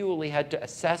continually had to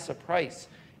assess a price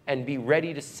and be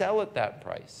ready to sell at that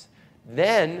price,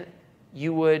 then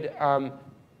you would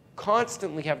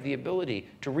constantly have the ability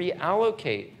to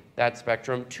reallocate that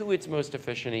spectrum to its most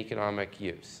efficient economic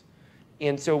use.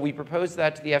 And so we proposed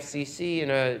that to the FCC in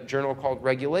a journal called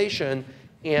Regulation,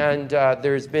 and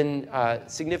there's been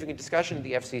significant discussion at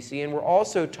the FCC, and we're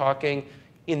also talking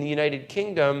in the United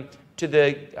Kingdom to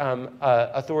the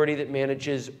authority that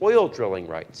manages oil drilling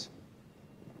rights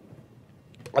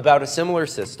about a similar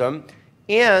system.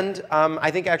 And I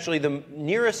think actually the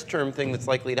nearest term thing that's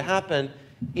likely to happen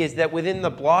is that within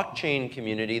the blockchain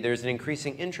community, there's an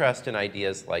increasing interest in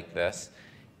ideas like this.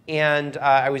 And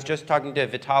I was just talking to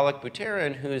Vitalik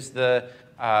Buterin, who's the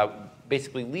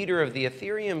basically leader of the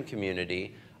Ethereum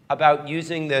community, about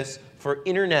using this for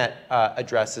internet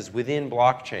addresses within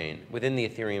blockchain, within the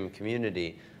Ethereum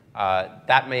community.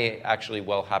 That may actually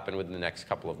well happen within the next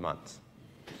couple of months.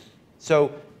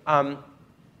 So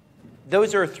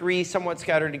those are three somewhat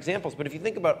scattered examples. But if you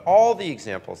think about all the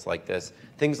examples like this,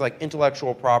 things like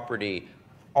intellectual property,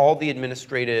 all the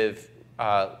administrative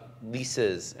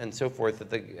leases and so forth that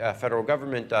the federal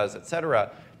government does, et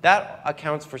cetera, that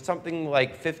accounts for something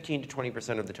like 15 to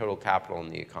 20% of the total capital in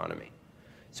the economy.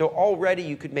 So already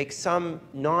you could make some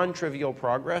non-trivial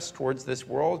progress towards this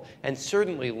world and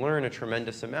certainly learn a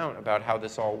tremendous amount about how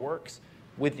this all works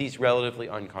with these relatively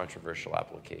uncontroversial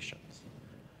applications.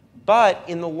 But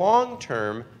in the long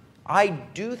term, I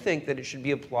do think that it should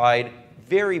be applied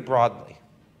very broadly.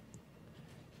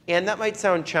 And that might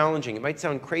sound challenging. It might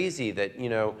sound crazy that, you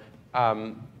know,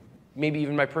 maybe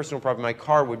even my personal property, my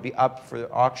car, would be up for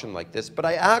the auction like this. But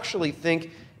I actually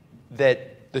think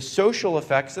that the social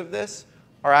effects of this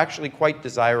are actually quite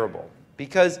desirable.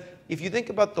 Because if you think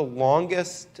about the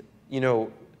longest, you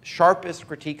know, sharpest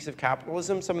critiques of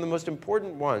capitalism, some of the most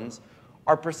important ones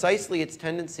are precisely its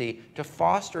tendency to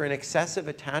foster an excessive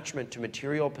attachment to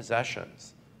material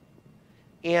possessions.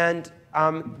 And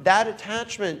that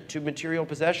attachment to material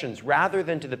possessions, rather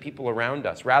than to the people around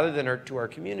us, rather than to our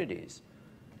communities,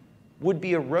 would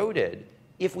be eroded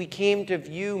if we came to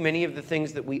view many of the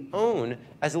things that we own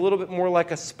as a little bit more like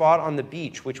a spot on the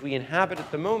beach, which we inhabit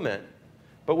at the moment,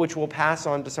 but which will pass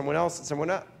on to someone else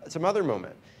at some other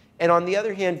moment. And on the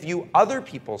other hand, view other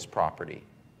people's property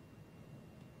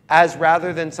as,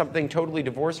 rather than something totally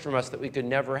divorced from us that we could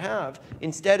never have,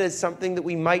 instead as something that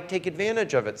we might take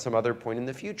advantage of at some other point in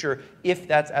the future if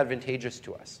that's advantageous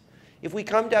to us. If we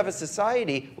come to have a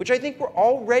society, which I think we're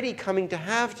already coming to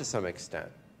have to some extent,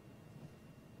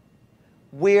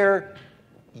 where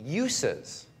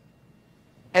uses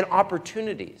and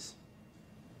opportunities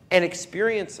and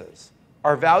experiences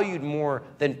are valued more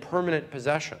than permanent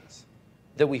possessions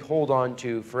that we hold on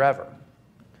to forever.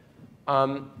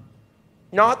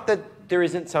 Not that there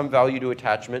isn't some value to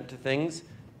attachment to things,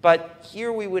 but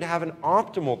here we would have an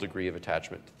optimal degree of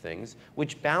attachment to things,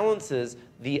 which balances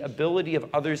the ability of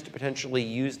others to potentially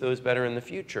use those better in the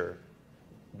future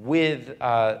with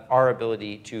our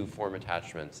ability to form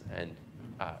attachments and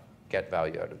get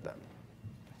value out of them.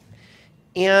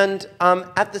 And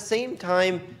at the same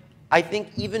time, I think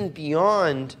even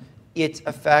beyond its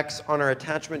effects on our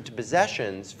attachment to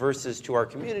possessions versus to our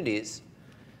communities,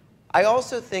 I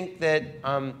also think that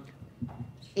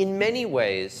in many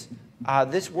ways,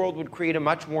 this world would create a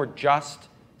much more just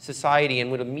society and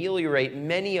would ameliorate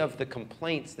many of the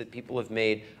complaints that people have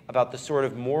made about the sort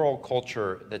of moral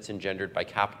culture that's engendered by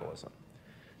capitalism.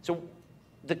 So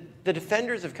the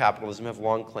defenders of capitalism have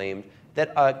long claimed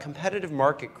that a competitive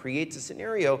market creates a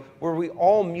scenario where we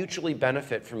all mutually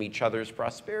benefit from each other's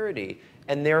prosperity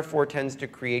and therefore tends to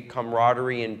create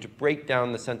camaraderie and to break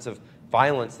down the sense of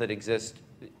violence that exists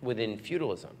within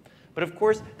feudalism. But of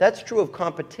course, that's true of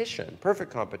competition,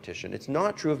 perfect competition. It's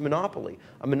not true of monopoly.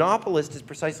 A monopolist is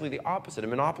precisely the opposite. A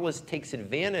monopolist takes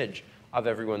advantage of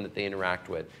everyone that they interact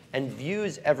with and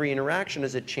views every interaction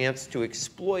as a chance to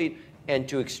exploit and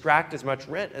to extract as much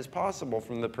rent as possible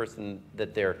from the person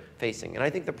that they're facing. And I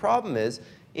think the problem is,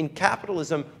 in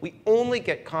capitalism, we only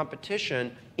get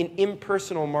competition in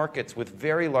impersonal markets with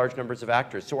very large numbers of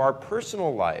actors. So our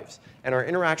personal lives and our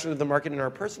interaction with the market in our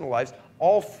personal lives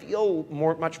all feel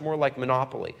much more like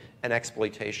monopoly and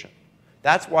exploitation.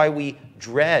 That's why we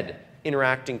dread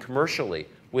interacting commercially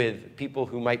with people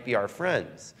who might be our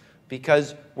friends,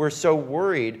 because we're so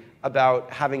worried about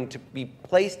having to be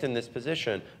placed in this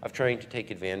position of trying to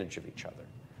take advantage of each other.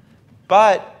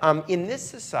 But in this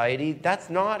society, that's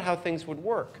not how things would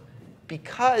work,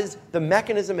 because the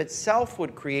mechanism itself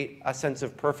would create a sense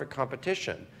of perfect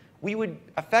competition. We would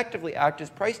effectively act as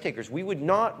price takers. We would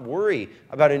not worry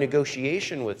about a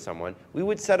negotiation with someone. We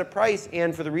would set a price,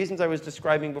 and for the reasons I was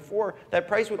describing before, that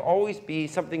price would always be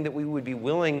something that we would be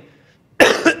willing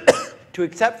to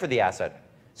accept for the asset.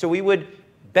 So we would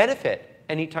benefit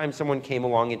anytime someone came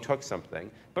along and took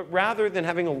something. But rather than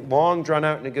having a long,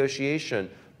 drawn-out negotiation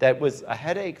that was a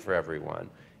headache for everyone,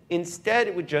 instead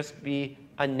it would just be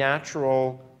a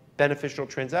natural, beneficial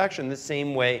transaction, the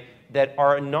same way that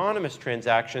our anonymous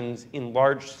transactions in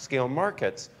large-scale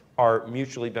markets are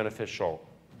mutually beneficial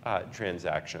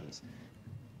transactions.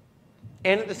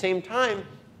 And at the same time,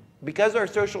 because our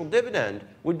social dividend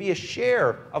would be a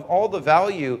share of all the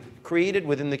value created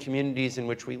within the communities in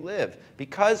which we live,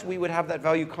 because we would have that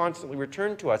value constantly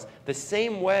returned to us, the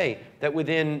same way that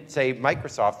within, say,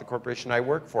 Microsoft, the corporation I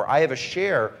work for, I have a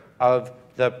share of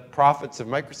the profits of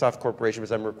Microsoft Corporation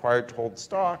because I'm required to hold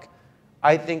stock,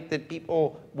 I think that it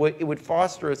would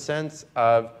foster a sense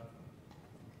of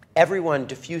everyone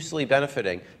diffusely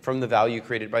benefiting from the value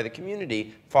created by the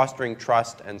community, fostering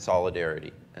trust and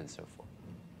solidarity and so forth.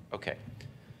 Okay,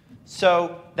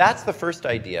 so that's the first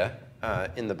idea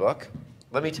in the book.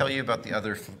 Let me tell you about the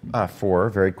other four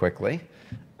very quickly.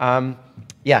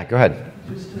 Yeah, go ahead.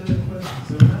 Just a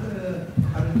question. So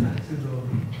how do taxes or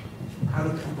how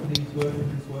do companies work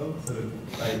in this world? Sort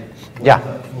of like, Yeah. Does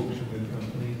that function with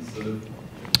companies? Sort of.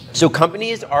 So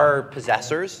companies are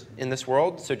possessors in this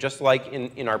world. So just like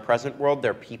in our present world,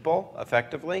 they're people,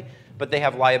 effectively. But they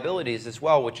have liabilities as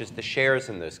well, which is the shares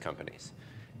in those companies.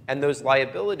 And those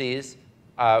liabilities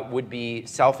would be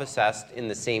self-assessed in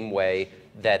the same way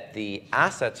that the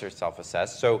assets are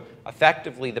self-assessed. So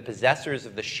effectively, the possessors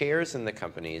of the shares in the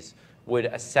companies would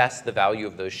assess the value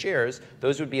of those shares.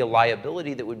 Those would be a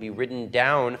liability that would be written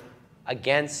down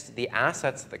against the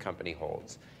assets that the company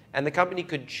holds. And the company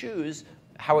could choose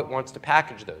how it wants to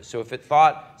package those. So if it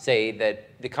thought, say, that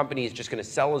the company is just going to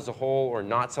sell as a whole or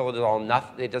not sell it at all,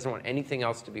 nothing, it doesn't want anything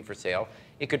else to be for sale,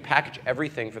 it could package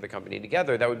everything for the company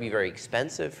together. That would be very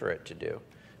expensive for it to do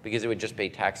because it would just pay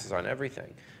taxes on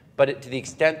everything. But to the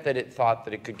extent that it thought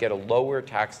that it could get a lower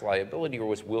tax liability or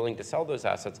was willing to sell those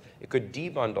assets, it could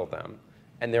debundle them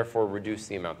and therefore reduce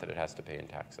the amount that it has to pay in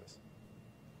taxes.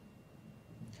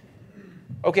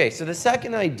 Okay, so the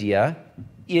second idea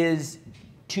is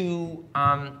to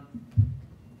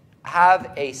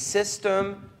have a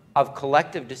system of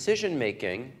collective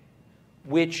decision-making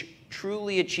which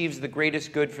truly achieves the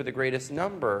greatest good for the greatest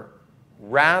number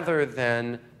rather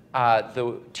than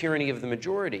the tyranny of the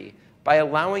majority, by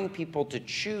allowing people to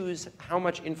choose how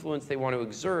much influence they want to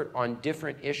exert on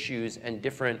different issues and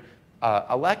different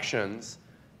elections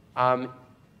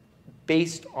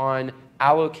based on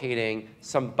allocating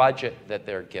some budget that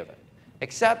they're given.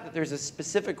 Except that there's a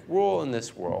specific rule in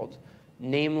this world,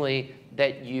 namely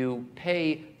that you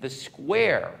pay the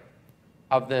square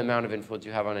of the amount of influence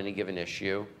you have on any given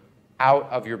issue out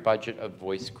of your budget of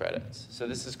voice credits. So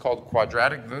this is called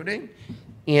quadratic voting,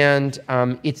 and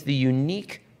it's the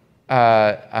unique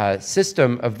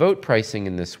system of vote pricing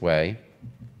in this way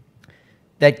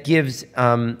that gives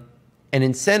an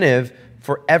incentive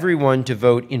for everyone to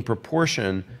vote in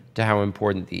proportion to how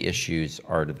important the issues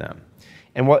are to them.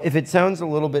 And while if it sounds a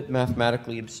little bit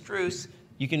mathematically abstruse,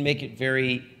 you can make it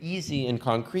very easy and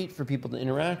concrete for people to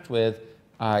interact with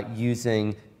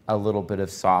using a little bit of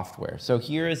software. So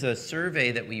here is a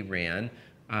survey that we ran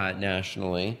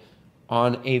nationally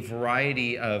on a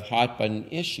variety of hot-button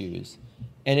issues.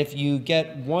 And if you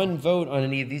get one vote on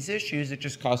any of these issues, it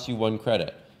just costs you 1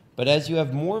 credit. But as you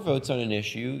have more votes on an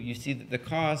issue, you see that the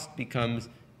cost becomes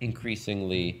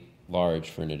increasingly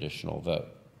large for an additional vote.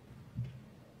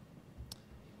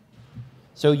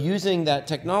 So using that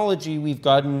technology, we've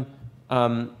gotten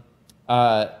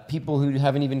people who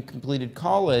haven't even completed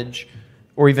college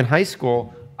or even high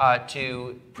school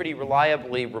to pretty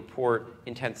reliably report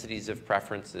intensities of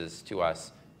preferences to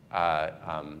us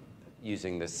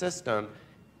using this system.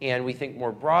 And we think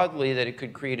more broadly that it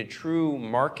could create a true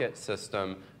market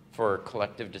system for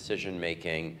collective decision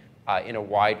making in a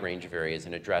wide range of areas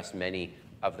and address many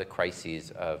of the crises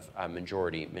of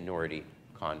majority-minority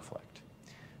conflict.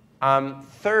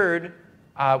 Third,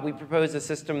 we propose a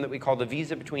system that we call the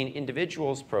Visa Between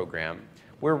Individuals program,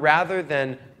 where rather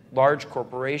than large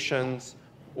corporations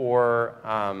or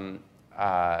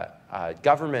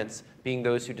governments being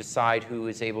those who decide who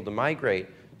is able to migrate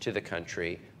to the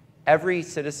country, every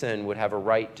citizen would have a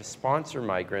right to sponsor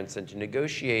migrants and to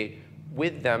negotiate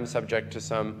with them, subject to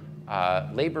some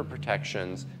labor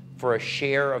protections, for a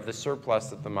share of the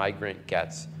surplus that the migrant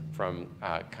gets from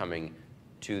coming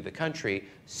to the country,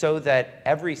 so that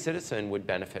every citizen would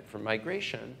benefit from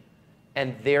migration.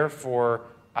 And therefore,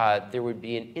 there would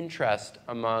be an interest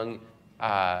among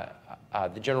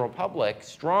the general public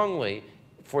strongly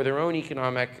for their own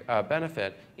economic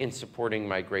benefit in supporting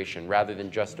migration, rather than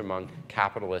just among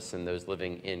capitalists and those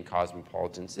living in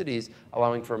cosmopolitan cities,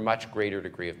 allowing for a much greater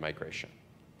degree of migration.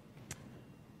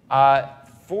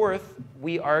 Fourth,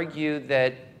 we argue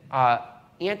that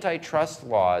antitrust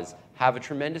laws have a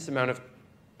tremendous amount of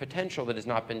potential that has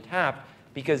not been tapped,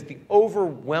 because the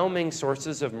overwhelming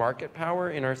sources of market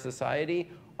power in our society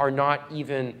are not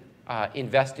even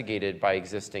investigated by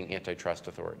existing antitrust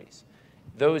authorities.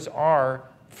 Those are,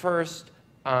 first,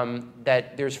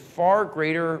 that there's far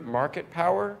greater market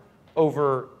power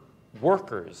over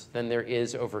workers than there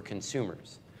is over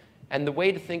consumers. And the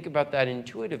way to think about that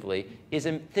intuitively is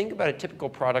think about a typical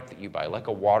product that you buy, like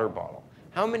a water bottle.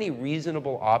 How many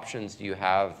reasonable options do you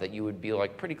have that you would be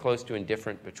like pretty close to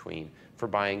indifferent between for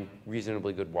buying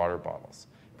reasonably good water bottles?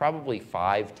 Probably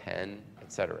 5, 10,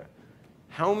 etc.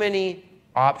 How many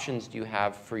options do you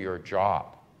have for your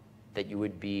job that you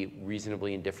would be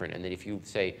reasonably indifferent, and that if you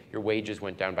say your wages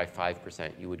went down by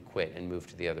 5%, you would quit and move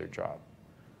to the other job?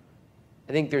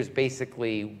 I think there's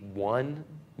basically one,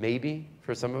 maybe,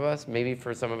 for some of us, maybe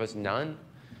for some of us, none.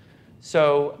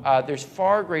 So there's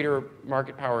far greater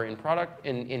market power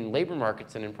in labor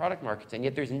markets than in product markets, and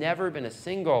yet there's never been a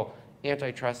single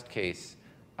antitrust case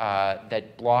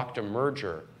that blocked a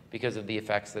merger because of the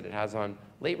effects that it has on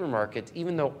labor markets,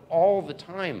 even though all the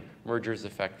time mergers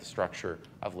affect the structure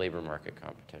of labor market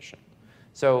competition.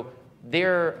 So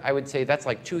there, I would say that's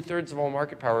like 2/3 of all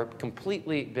market power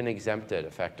completely been exempted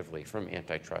effectively from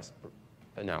antitrust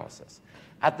analysis.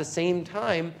 At the same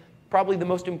time, probably the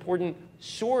most important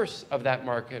source of that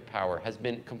market power has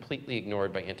been completely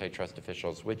ignored by antitrust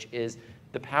officials, which is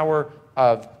the power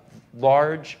of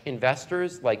large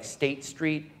investors like State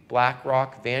Street,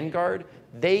 BlackRock, Vanguard.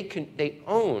 They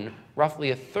own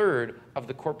roughly 1/3 of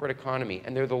the corporate economy,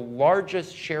 and they're the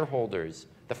largest shareholders,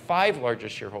 the 5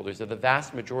 largest shareholders of the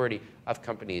vast majority of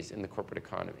companies in the corporate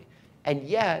economy. And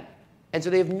so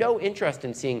they have no interest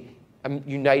in seeing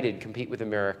United compete with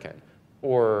American,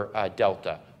 or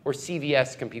Delta, or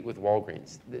CVS compete with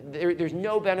Walgreens. There's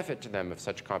no benefit to them of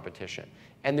such competition.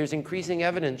 And there's increasing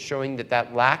evidence showing that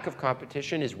that lack of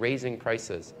competition is raising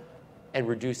prices and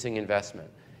reducing investment.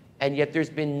 And yet there's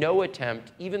been no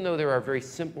attempt, even though there are very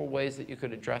simple ways that you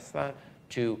could address that,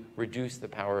 to reduce the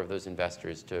power of those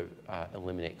investors to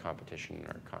eliminate competition in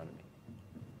our economy.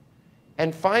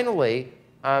 And finally,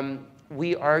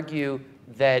 we argue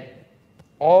that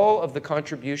all of the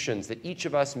contributions that each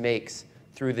of us makes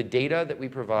through the data that we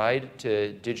provide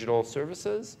to digital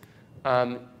services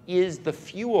is the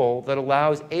fuel that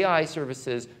allows AI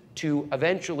services to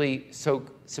eventually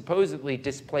supposedly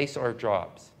displace our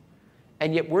jobs.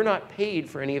 And yet we're not paid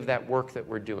for any of that work that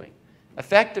we're doing.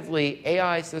 Effectively,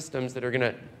 AI systems that are going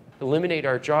to eliminate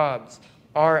our jobs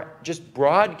are just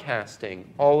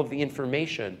broadcasting all of the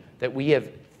information that we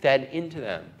have fed into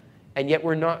them. And yet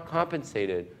we're not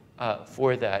compensated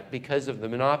for that because of the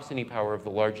monopsony power of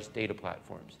the largest data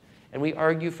platforms. And we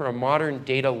argue for a modern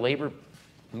data labor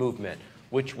movement,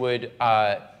 which would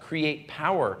create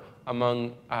power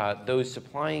among those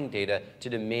supplying data to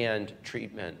demand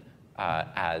treatment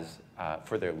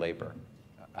for their labor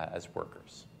as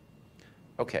workers.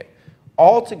 Okay.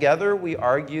 Altogether, we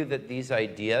argue that these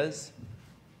ideas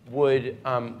would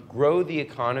grow the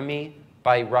economy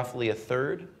by roughly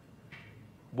 1/3,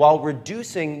 while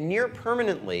reducing near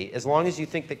permanently, as long as you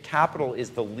think that capital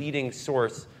is the leading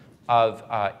source of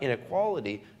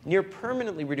inequality, near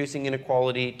permanently reducing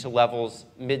inequality to levels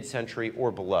mid-century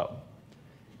or below.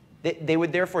 They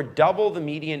would therefore double the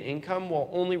median income while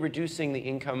only reducing the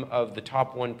income of the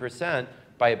top 1%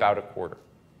 by about 1/4,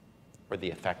 or the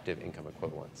effective income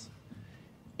equivalents.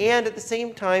 And at the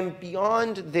same time,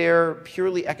 beyond their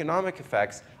purely economic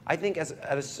effects, I think at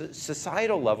a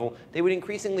societal level, they would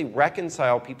increasingly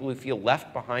reconcile people who feel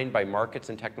left behind by markets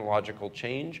and technological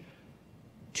change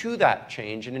to that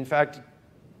change, and in fact,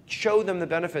 show them the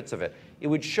benefits of it. It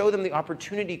would show them the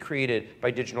opportunity created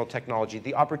by digital technology,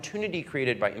 the opportunity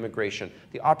created by immigration,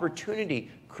 the opportunity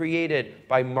created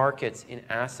by markets in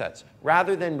assets,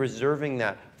 rather than reserving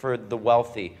that for the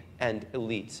wealthy and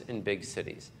elites in big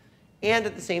cities. And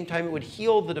at the same time, it would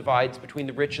heal the divides between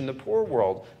the rich and the poor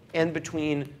world, and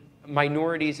between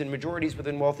minorities and majorities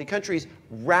within wealthy countries,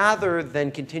 rather than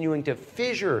continuing to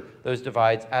fissure those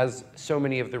divides as so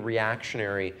many of the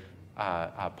reactionary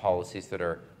policies that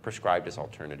are prescribed as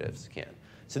alternatives can.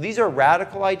 So these are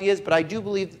radical ideas, but I do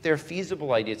believe that they're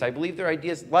feasible ideas. I believe they're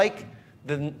ideas like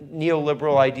the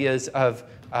neoliberal ideas of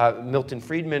Milton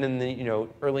Friedman in the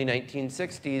early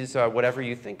 1960s, whatever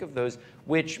you think of those,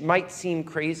 which might seem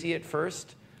crazy at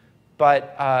first,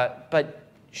 but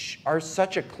are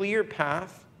such a clear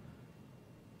path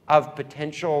of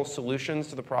potential solutions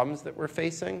to the problems that we're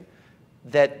facing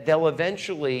that they'll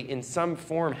eventually, in some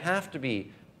form, have to be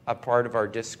a part of our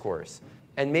discourse.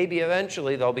 And maybe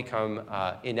eventually they'll become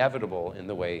inevitable in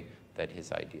the way that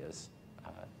his ideas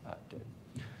did.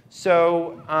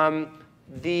 So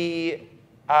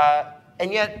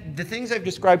and yet the things I've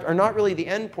described are not really the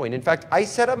end point. In fact, I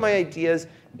set up my ideas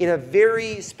in a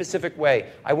very specific way.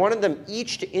 I wanted them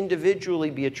each to individually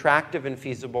be attractive and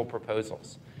feasible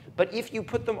proposals. But if you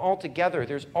put them all together,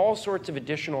 there's all sorts of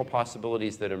additional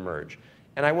possibilities that emerge.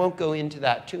 And I won't go into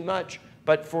that too much.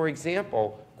 But for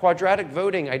example, quadratic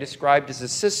voting I described as a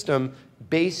system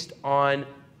based on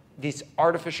this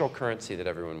artificial currency that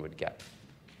everyone would get.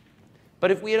 But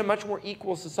if we had a much more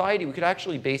equal society, we could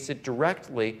actually base it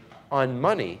directly on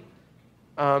money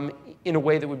in a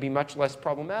way that would be much less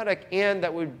problematic, and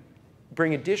that would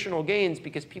bring additional gains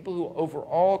because people who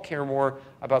overall care more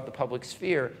about the public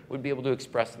sphere would be able to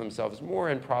express themselves more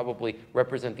and probably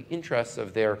represent the interests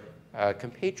of their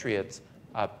compatriots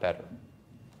better.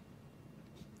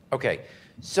 Okay,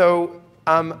 so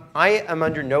I am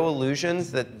under no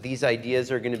illusions that these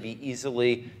ideas are going to be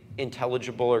easily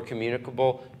intelligible or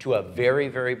communicable to a very,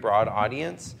 very broad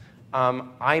audience.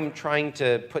 I'm trying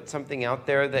to put something out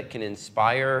there that can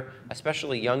inspire,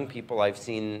 especially young people I've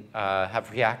seen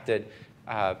have reacted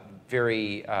in a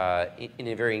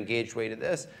very engaged way to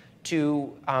this,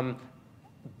 to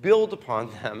build upon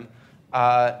them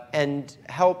and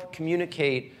help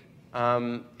communicate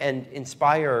and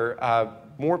inspire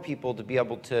more people to be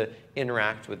able to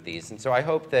interact with these. And so I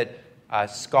hope that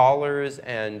scholars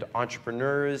and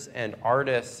entrepreneurs and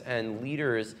artists and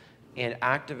leaders and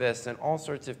activists and all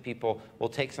sorts of people will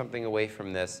take something away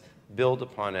from this, build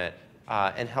upon it,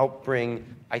 and help bring,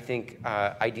 I think,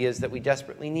 ideas that we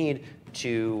desperately need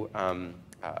to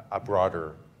a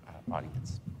broader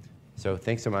audience. So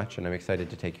thanks so much, and I'm excited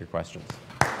to take your questions.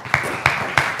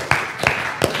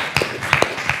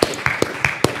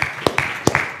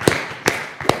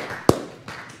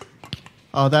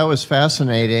 That was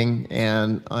fascinating,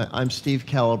 and I'm Steve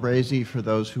Calabrese, for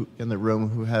those who in the room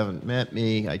who haven't met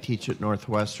me. I teach at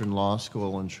Northwestern Law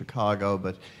School in Chicago,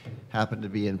 but happen to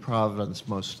be in Providence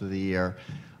most of the year.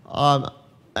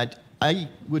 I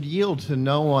would yield to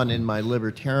no one in my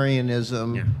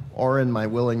libertarianism or in my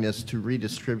willingness to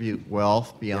redistribute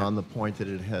wealth beyond the point that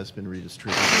it has been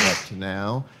redistributed up to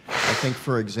now. I think,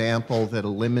 for example, that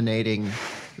eliminating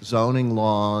zoning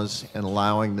laws and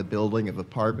allowing the building of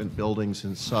apartment buildings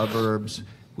in suburbs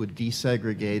would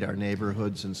desegregate our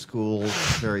neighborhoods and schools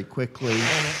very quickly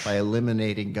by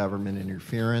eliminating government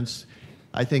interference.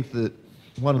 I think that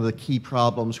one of the key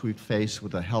problems we face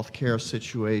with the healthcare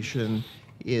situation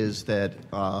is that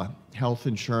health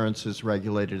insurance is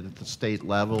regulated at the state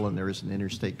level, and there is an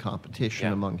interstate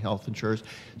competition among health insurers.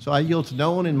 So I yield to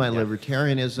no one in my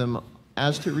libertarianism.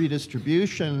 As to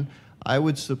redistribution, I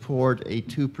would support a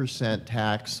 2%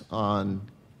 tax on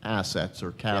assets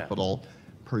or capital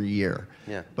per year.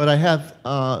 But I have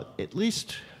at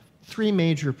least 3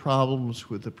 major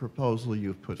problems with the proposal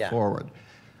you've put forward.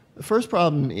 The first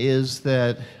problem is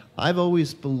that I've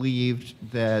always believed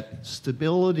that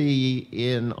stability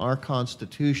in our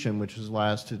Constitution, which has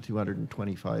lasted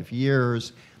 225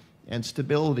 years, and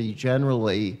stability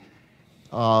generally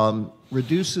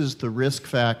reduces the risk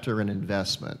factor in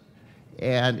investment.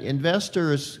 And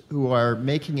investors who are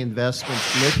making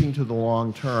investments looking to the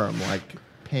long term, like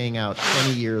paying out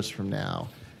 20 years from now,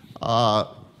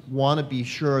 want to be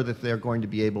sure that they're going to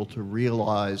be able to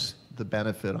realize the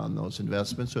benefit on those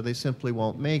investments, or they simply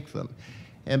won't make them.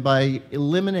 And by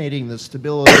eliminating the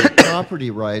stability of property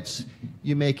rights,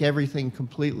 you make everything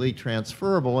completely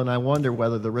transferable, and I wonder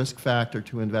whether the risk factor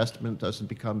to investment doesn't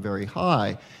become very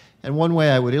high. And one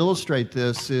way I would illustrate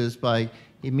this is by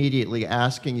immediately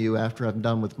asking you, after I'm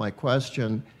done with my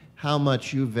question, how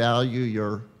much you value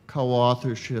your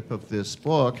co-authorship of this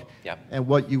book, Yep. and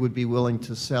what you would be willing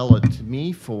to sell it to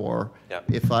me for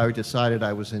Yep. if I decided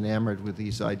I was enamored with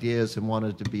these ideas and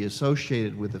wanted to be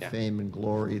associated with the Yeah. fame and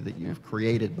glory that you've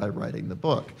created by writing the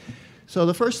book. So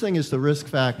the first thing is the risk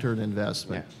factor in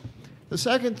investment. Yeah. The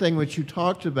second thing which you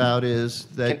talked about is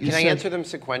that Can you I said, answer them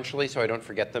sequentially so I don't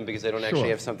forget them, because I don't actually Sure.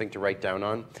 have something to write down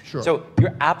on? Sure. So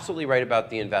you're absolutely right about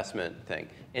the investment thing.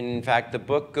 And in fact, the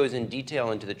book goes in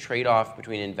detail into the trade-off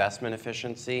between investment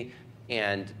efficiency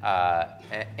and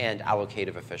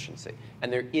allocative efficiency.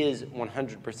 And there is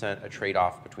 100% a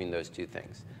trade-off between those two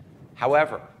things.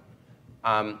 However,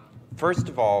 first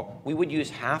of all, we would use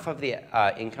half of the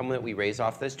income that we raise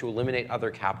off this to eliminate other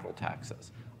capital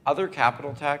taxes. Other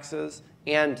capital taxes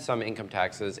and some income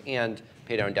taxes and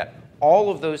pay down debt.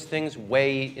 All of those things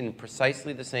weigh in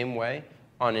precisely the same way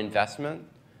on investment,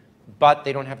 but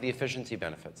they don't have the efficiency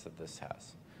benefits that this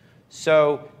has.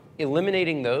 So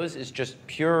eliminating those is just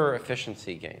pure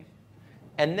efficiency gain.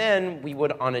 And then we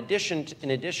would, in addition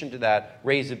to that,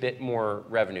 raise a bit more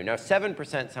revenue. Now,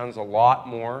 7% sounds a lot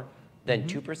more than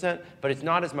 2%, but it's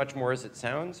not as much more as it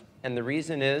sounds. And the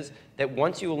reason is that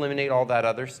once you eliminate all that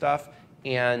other stuff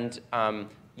and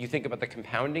you think about the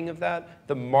compounding of that,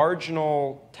 the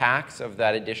marginal tax of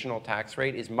that additional tax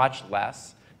rate is much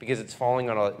less because it's falling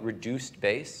on a reduced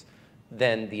base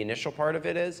than the initial part of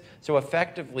it is. So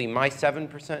effectively, my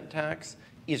 7% tax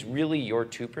is really your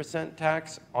 2%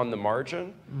 tax on the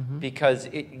margin because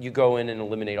you go in and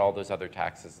eliminate all those other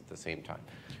taxes at the same time.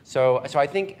 So I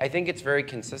think it's very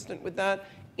consistent with that,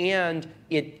 and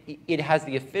it has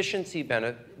the efficiency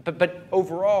benefit. But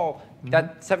overall,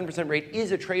 that 7% rate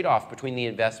is a trade-off between the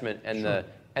investment and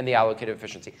the allocated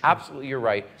efficiency. Absolutely, you're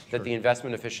right that the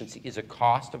investment efficiency is a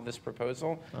cost of this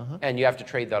proposal, and you have to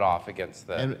trade that off against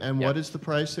the. and what is the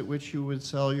price at which you would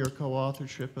sell your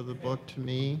co-authorship of the book to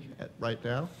me right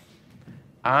now?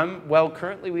 Well,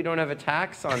 currently we don't have a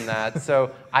tax on that,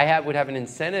 so I would have an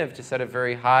incentive to set a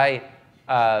very high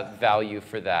value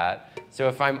for that. So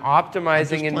if I'm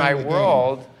optimizing in my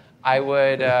world, I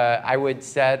would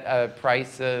set a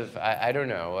price of I don't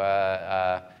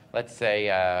know, let's say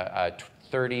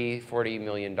 $30–40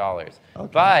 million.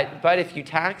 Okay. But if you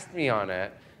taxed me on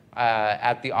it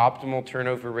at the optimal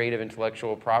turnover rate of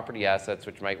intellectual property assets,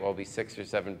 which might well be 6 or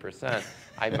 7%,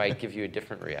 I might give you a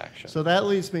different reaction. So that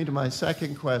leads me to my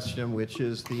second question, which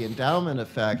is the endowment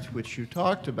effect, which you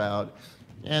talked about.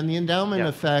 And the endowment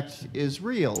effect is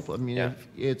real. I mean,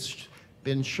 it's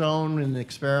been shown in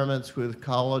experiments with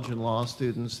college and law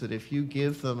students that if you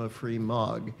give them a free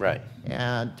mug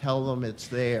and tell them it's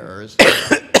theirs,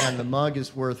 and the mug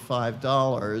is worth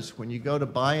 $5, when you go to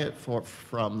buy it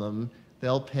from them,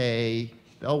 they'll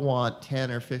want $10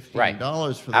 or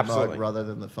 $15 for the mug rather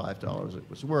than the $5 it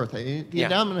was worth. The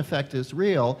endowment effect is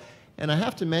real, and I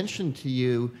have to mention to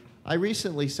you, I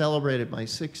recently celebrated my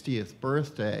 60th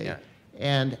birthday.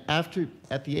 And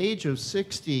at the age of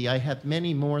 60, I have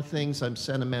many more things I'm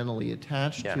sentimentally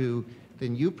attached to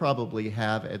than you probably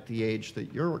have at the age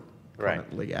that you're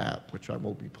currently at, which I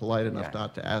will be polite enough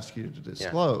not to ask you to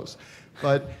disclose.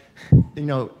 But you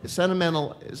know,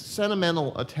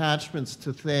 sentimental attachments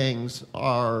to things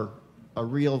are a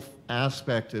real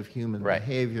aspect of human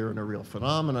behavior and a real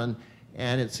phenomenon.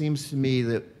 And it seems to me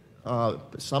that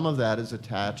some of that is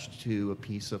attached to a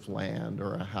piece of land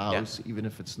or a house, even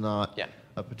if it's not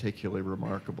a particularly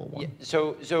remarkable one.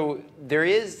 So there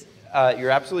is,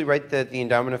 you're absolutely right that the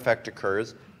endowment effect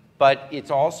occurs, but it's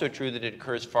also true that it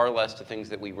occurs far less to things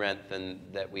that we rent than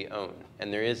that we own.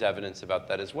 And there is evidence about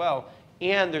that as well.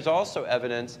 And there's also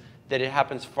evidence that it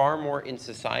happens far more in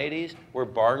societies where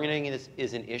bargaining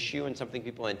is an issue and something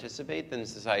people anticipate than in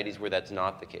societies where that's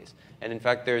not the case. And in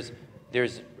fact, there's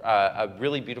a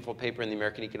really beautiful paper in the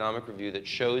American Economic Review that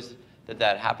shows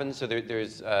that happens. So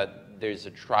there's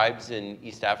tribes in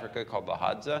East Africa called the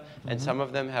Hadza, and some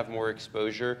of them have more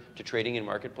exposure to trading in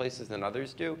marketplaces than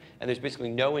others do. And there's basically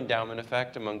no endowment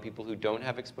effect among people who don't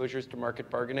have exposures to market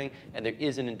bargaining, and there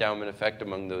is an endowment effect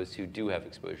among those who do have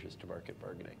exposures to market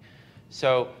bargaining.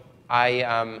 So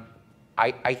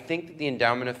I think that the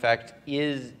endowment effect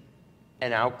is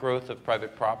an outgrowth of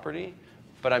private property,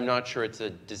 but I'm not sure it's a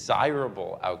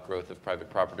desirable outgrowth of private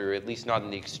property, or at least not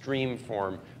in the extreme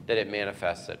form that it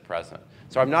manifests at present.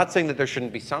 So I'm not saying that there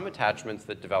shouldn't be some attachments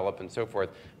that develop and so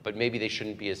forth, but maybe they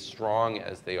shouldn't be as strong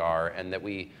as they are, and that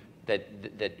we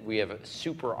have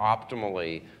super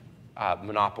optimally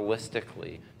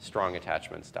monopolistically strong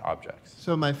attachments to objects.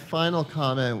 So my final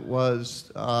comment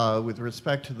was with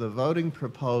respect to the voting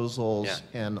proposals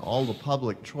and all the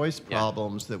public choice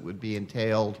problems that would be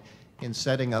entailed in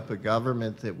setting up a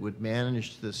government that would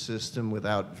manage the system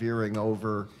without veering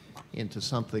over into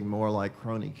something more like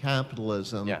crony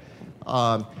capitalism.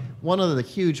 One of the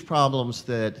huge problems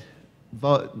that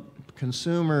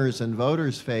consumers and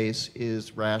voters face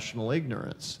is rational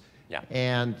ignorance.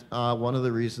 And one of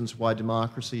the reasons why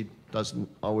democracy doesn't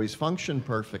always function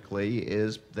perfectly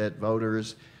is that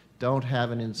voters don't have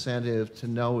an incentive to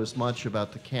know as much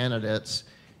about the candidates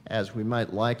as we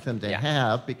might like them to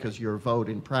have, because your vote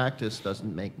in practice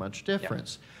doesn't make much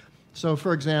difference. So,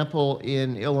 for example,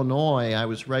 in Illinois, I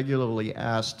was regularly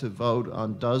asked to vote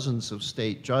on dozens of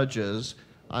state judges.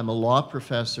 I'm a law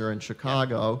professor in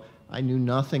Chicago. I knew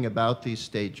nothing about these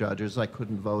state judges. I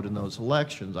couldn't vote in those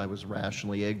elections. I was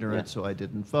rationally ignorant, so I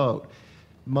didn't vote.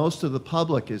 Most of the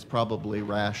public is probably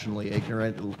rationally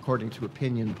ignorant, according to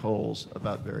opinion polls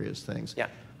about various things.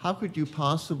 How could you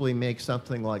possibly make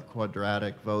something like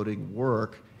quadratic voting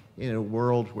work in a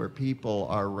world where people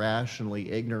are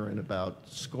rationally ignorant about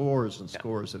scores and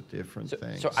scores of different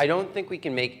things? So I don't think we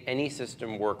can make any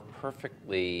system work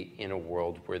perfectly in a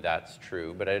world where that's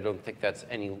true, but I don't think that's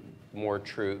any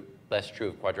less true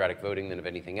of quadratic voting than of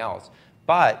anything else.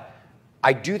 But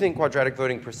I do think quadratic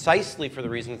voting, precisely for the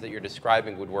reasons that you're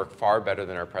describing, would work far better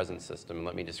than our present system, and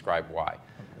let me describe why.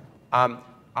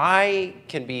 I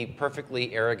can be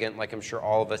perfectly arrogant, like I'm sure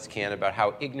all of us can, about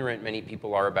how ignorant many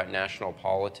people are about national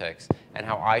politics and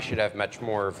how I should have much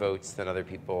more votes than other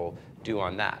people do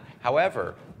on that.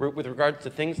 However, with regards to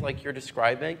things like you're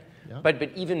describing, but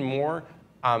even more,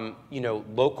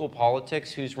 local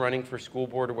politics, who's running for school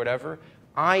board or whatever,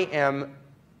 I am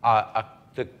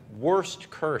the worst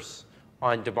curse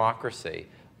on democracy.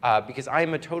 Because I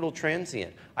am a total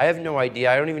transient. I have no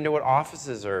idea. I don't even know what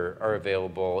offices are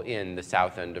available in the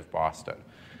south end of Boston.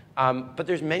 But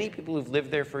there's many people who've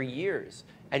lived there for years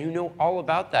and who know all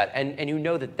about that, and who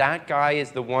know that that guy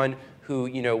is the one who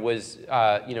was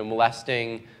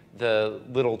molesting the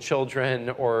little children,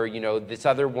 or this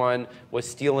other one was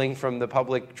stealing from the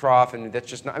public trough, and that's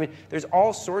just not. I mean, there's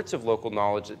all sorts of local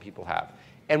knowledge that people have.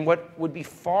 And what would be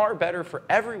far better for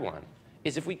everyone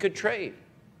is if we could trade.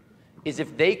 Is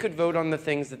if they could vote on the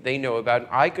things that they know about, and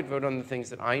I could vote on the things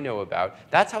that I know about.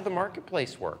 That's how the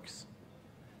marketplace works.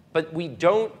 But we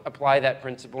don't apply that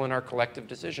principle in our collective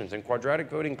decisions, and quadratic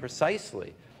voting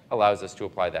precisely allows us to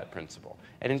apply that principle.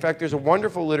 And in fact, there's a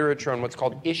wonderful literature on what's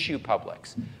called issue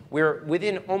publics, where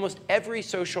within almost every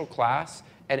social class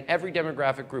and every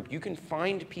demographic group, you can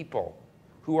find people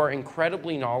who are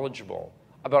incredibly knowledgeable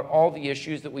about all the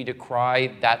issues that we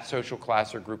decry that social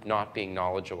class or group not being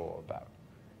knowledgeable about.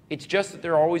 It's just that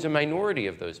there are always a minority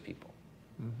of those people.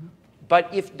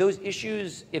 But if those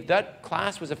issues, if that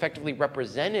class was effectively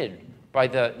represented by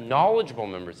the knowledgeable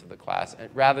members of the class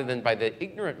rather than by the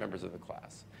ignorant members of the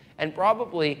class, and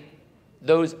probably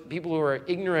those people who are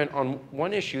ignorant on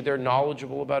one issue, they're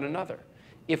knowledgeable about another.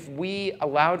 If we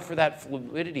allowed for that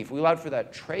fluidity, if we allowed for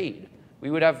that trade,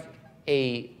 we would have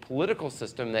a political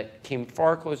system that came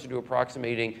far closer to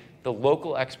approximating the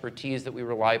local expertise that we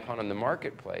rely upon in the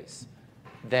marketplace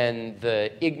than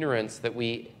the ignorance that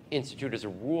we institute as a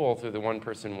rule through the one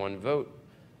person, one vote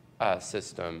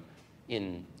system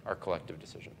in our collective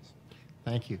decisions.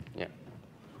 Thank you.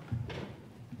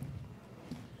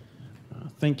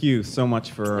 Thank you so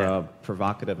much for a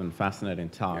provocative and fascinating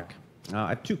talk. I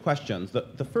have two questions.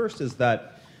 The first is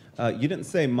that you didn't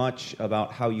say much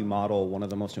about how you model one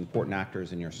of the most important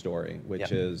actors in your story,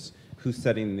 which is who's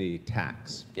setting the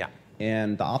tax.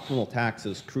 And the optimal tax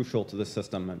is crucial to the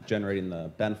system of generating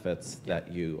the benefits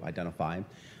that you identify.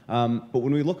 But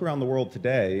when we look around the world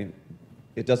today,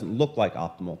 it doesn't look like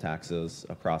optimal taxes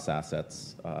across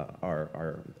assets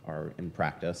are in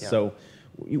practice. So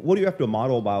what do you have to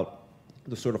model about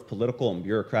the sort of political and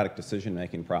bureaucratic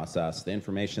decision-making process, the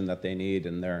information that they need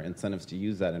and their incentives to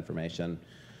use that information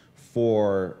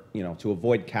for, to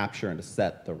avoid capture and to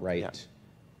set the right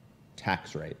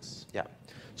tax rates?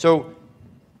 So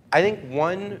I think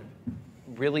one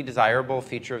really desirable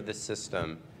feature of this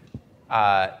system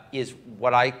is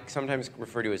what I sometimes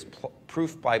refer to as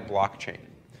proof by blockchain.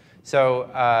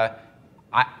 So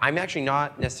I'm actually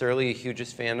not necessarily a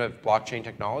hugest fan of blockchain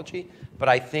technology, but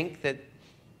I think that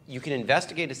you can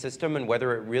investigate a system and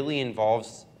whether it really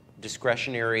involves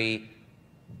discretionary,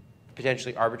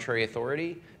 potentially arbitrary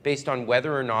authority based on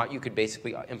whether or not you could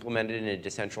basically implement it in a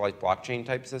decentralized blockchain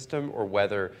type system or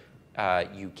whether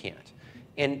you can't.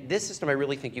 And this system, I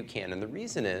really think you can. And the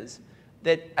reason is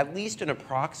that at least an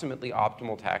approximately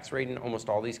optimal tax rate in almost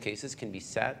all these cases can be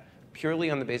set purely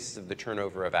on the basis of the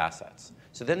turnover of assets.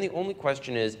 So then the only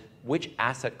question is, which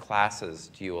asset classes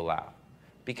do you allow?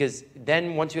 Because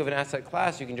then once you have an asset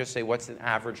class, you can just say, what's the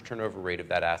average turnover rate of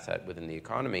that asset within the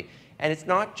economy? And it's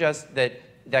not just that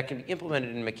that can be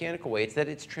implemented in a mechanical way, it's that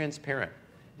it's transparent.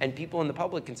 And people in the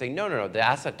public can say, no, no, no, the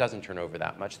asset doesn't turn over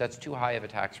that much. That's too high of a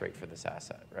tax rate for this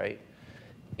asset, right?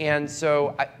 And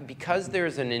so because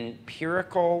there's an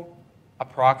empirical,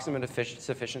 approximate,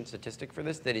 sufficient statistic for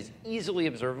this that is easily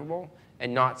observable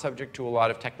and not subject to a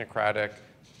lot of technocratic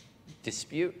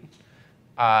dispute,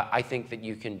 I think that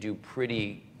you can do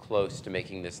pretty close to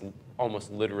making this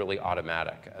almost literally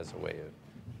automatic as a way of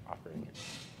operating it.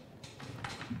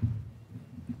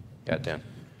 Yeah, Dan.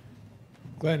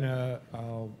 Glenn,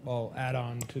 I'll add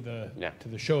on to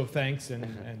the show of thanks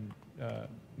and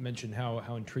mention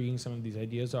how intriguing some of these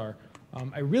ideas are.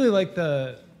 I really like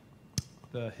the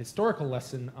historical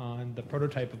lesson on the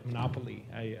prototype of Monopoly.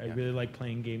 I really like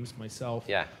playing games myself.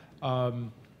 Yeah.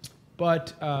 So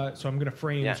I'm going to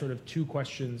frame sort of two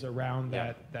questions around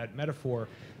that metaphor.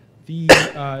 The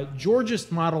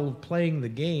Georgist model of playing the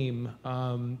game,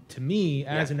 to me,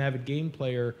 as an avid game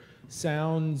player,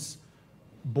 sounds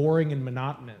boring and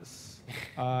monotonous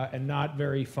and not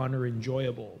very fun or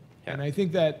enjoyable. Yeah. And I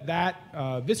think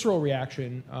that visceral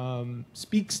reaction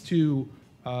speaks to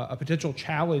a potential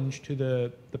challenge to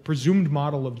the presumed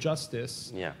model of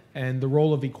justice and the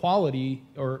role of equality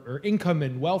or income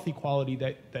and wealth equality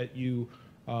that you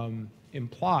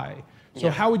imply. So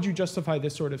how would you justify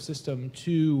this sort of system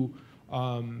to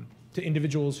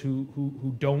individuals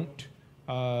who don't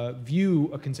view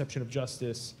a conception of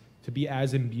justice to be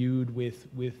as imbued with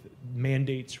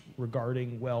mandates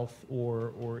regarding wealth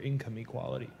or income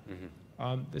equality?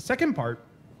 Mm-hmm. The second part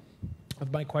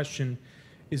of my question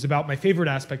is about my favorite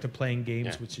aspect of playing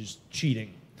games, which is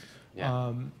cheating.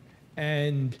 Yeah.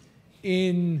 And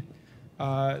if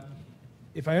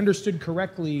I understood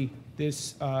correctly,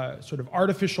 this sort of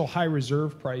artificial high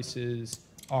reserve prices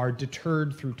are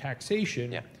deterred through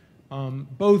taxation. Yeah.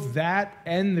 Both that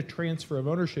and the transfer of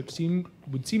ownership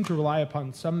would seem to rely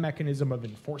upon some mechanism of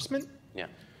enforcement. Yeah.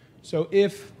 So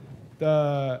if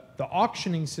the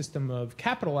auctioning system of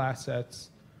capital assets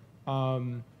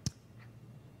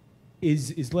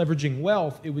is leveraging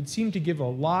wealth, it would seem to give a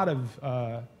lot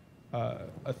of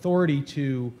authority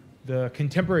to the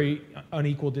contemporary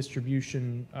unequal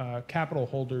distribution capital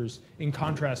holders in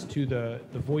contrast to the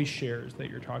voice shares that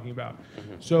you're talking about.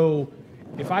 Mm-hmm. So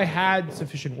if I had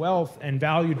sufficient wealth and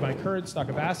valued my current stock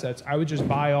of assets, I would just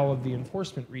buy all of the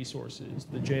enforcement resources,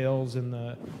 the jails and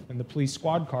the police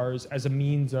squad cars, as a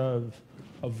means of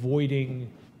avoiding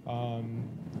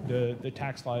the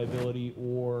tax liability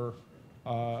or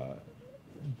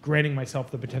granting myself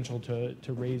the potential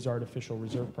to raise artificial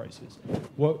reserve prices.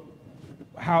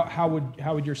 How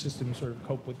would your system sort of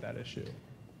cope with that issue?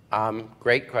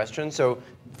 Great question. So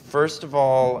first of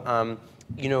all,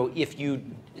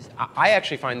 I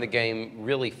actually find the game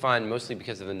really fun, mostly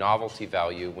because of the novelty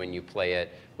value when you play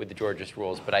it with the Georgist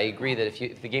rules. But I agree that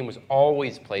if the game was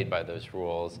always played by those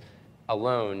rules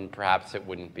alone, perhaps it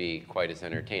wouldn't be quite as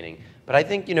entertaining. But I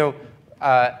think,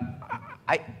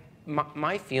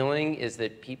 my feeling is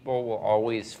that people will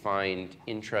always find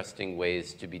interesting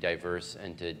ways to be diverse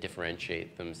and to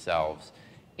differentiate themselves.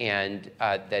 And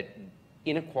that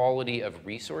inequality of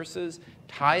resources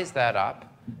ties that up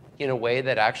in a way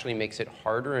that actually makes it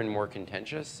harder and more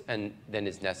contentious than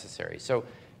is necessary. So,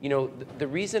 the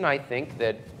reason I think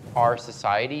that our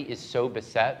society is so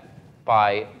beset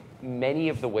by many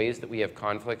of the ways that we have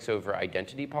conflicts over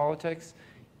identity politics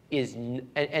is,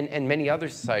 and many other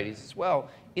societies as well,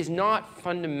 is not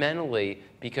fundamentally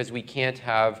because we can't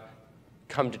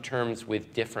come to terms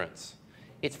with difference.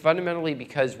 It's fundamentally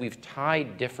because we've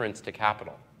tied difference to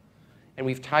capital. And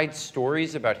we've tied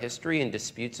stories about history and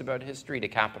disputes about history to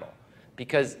capital.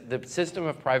 Because the system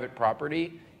of private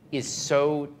property is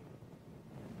so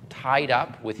tied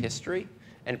up with history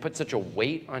and put such a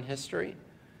weight on history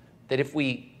that if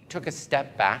we took a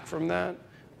step back from that,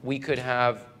 we could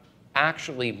have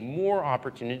actually more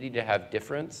opportunity to have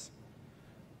difference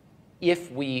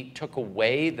if we took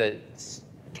away the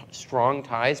strong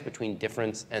ties between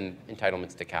difference and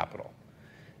entitlements to capital.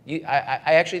 I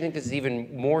actually think this is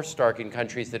even more stark in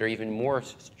countries that are even more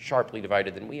sharply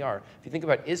divided than we are. If you think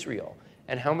about Israel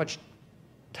and how much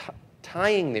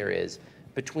tying there is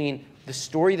between the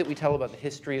story that we tell about the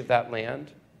history of that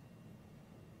land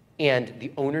and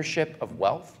the ownership of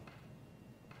wealth,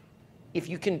 if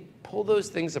you can pull those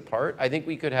things apart, I think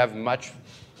we could have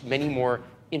many more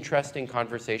interesting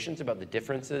conversations about the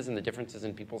differences and the differences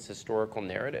in people's historical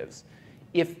narratives.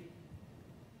 If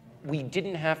we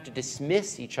didn't have to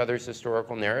dismiss each other's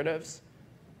historical narratives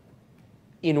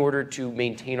in order to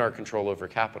maintain our control over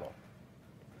capital.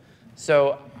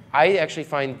 So I actually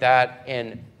find that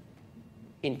an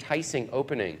enticing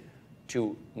opening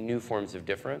to new forms of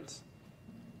difference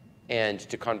and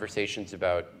to conversations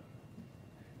about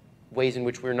ways in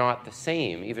which we're not the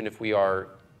same, even if we are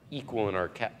equal in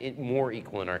our more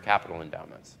equal in our capital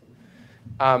endowments.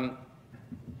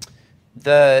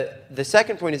 The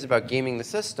second point is about gaming the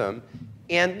system.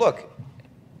 And look,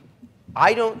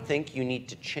 I don't think you need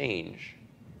to change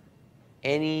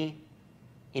any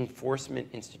enforcement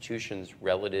institutions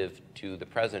relative to the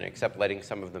present, except letting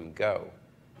some of them go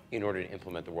in order to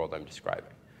implement the world I'm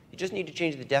describing. You just need to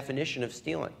change the definition of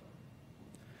stealing.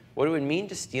 What it would mean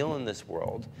to steal in this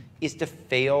world is to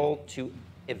fail to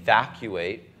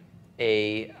evacuate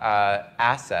a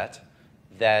asset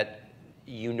that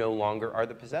you no longer are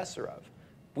the possessor of.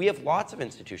 We have lots of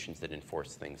institutions that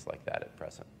enforce things like that at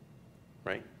present,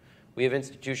 right? We have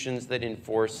institutions that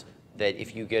enforce that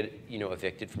if you get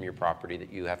evicted from your property,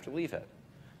 that you have to leave it.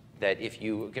 That if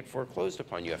you get foreclosed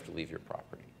upon, you have to leave your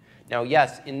property. Now,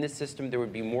 yes, in this system, there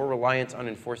would be more reliance on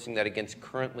enforcing that against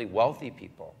currently wealthy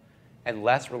people and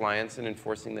less reliance on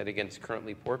enforcing that against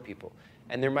currently poor people.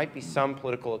 And there might be some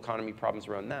political economy problems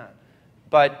around that.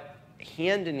 But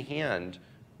hand in hand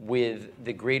with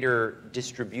the greater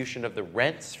distribution of the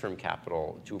rents from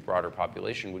capital to a broader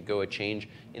population would go a change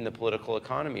in the political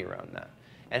economy around that.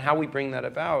 And how we bring that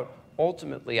about,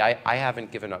 ultimately, I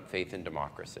haven't given up faith in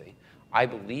democracy. I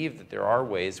believe that there are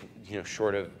ways,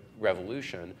 short of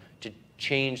revolution, to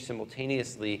change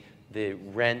simultaneously the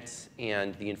rents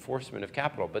and the enforcement of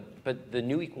capital. But the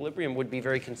new equilibrium would be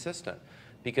very consistent,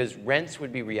 because rents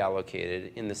would be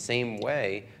reallocated in the same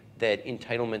way that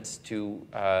entitlements to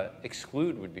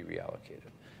exclude would be reallocated.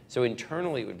 So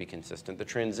internally it would be consistent. The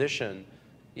transition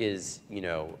is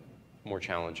more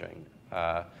challenging.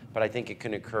 But I think it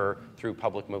can occur through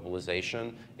public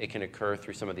mobilization. It can occur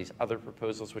through some of these other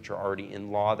proposals which are already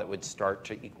in law that would start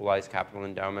to equalize capital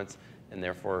endowments and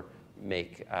therefore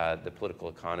make the political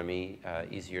economy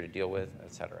easier to deal with,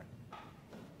 et cetera.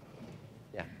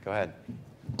 Yeah, go ahead.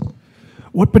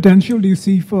 What potential do you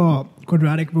see for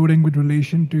quadratic voting with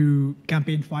relation to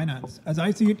campaign finance? As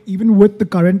I see it, even with the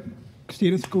current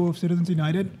status quo of Citizens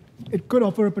United, it could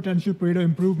offer a potential Pareto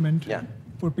improvement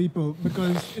for people,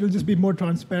 because it'll just be more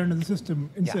transparent in the system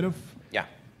instead of... Yeah,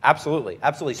 absolutely,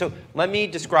 absolutely. So let me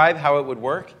describe how it would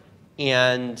work.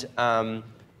 And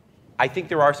I think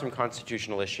there are some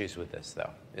constitutional issues with this,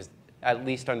 though, at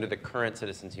least under the current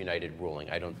Citizens United ruling.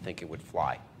 I don't think it would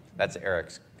fly. That's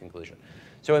Eric's conclusion.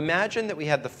 So imagine that we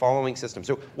had the following system.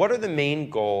 So what are the main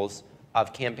goals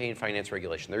of campaign finance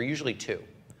regulation? There are usually two,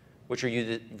 which are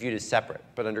viewed as separate,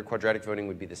 but under quadratic voting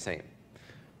would be the same.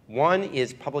 One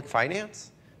is public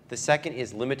finance. The second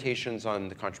is limitations on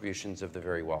the contributions of the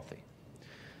very wealthy.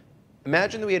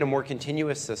 Imagine that we had a more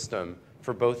continuous system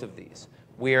for both of these,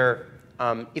 where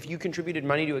if you contributed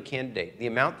money to a candidate, the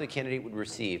amount the candidate would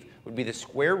receive would be the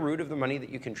square root of the money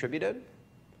that you contributed,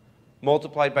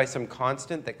 multiplied by some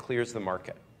constant that clears the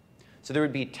market. So there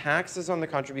would be taxes on the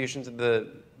contributions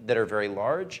that are very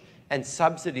large and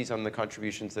subsidies on the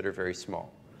contributions that are very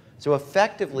small. So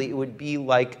effectively, it would be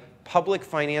like public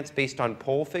finance based on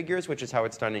poll figures, which is how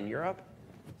it's done in Europe,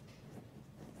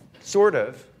 sort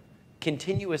of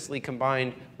continuously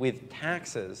combined with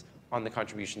taxes on the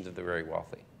contributions of the very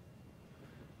wealthy.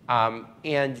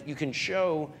 And you can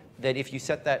show that if you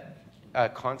set that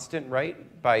constant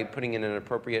right by putting in an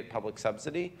appropriate public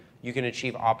subsidy, you can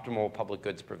achieve optimal public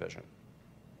goods provision.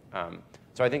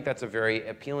 So I think that's a very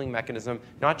appealing mechanism,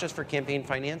 not just for campaign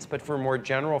finance, but for more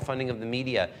general funding of the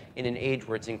media in an age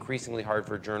where it's increasingly hard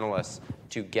for journalists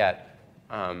to get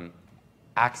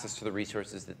access to the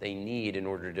resources that they need in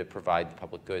order to provide the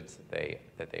public goods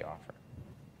that they offer.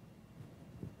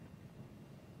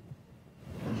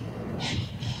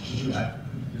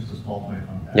 Just a small point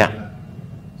on that. Yeah.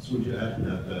 So would you add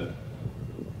that the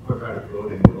quadratic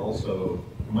voting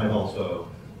might also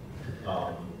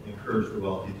encourage the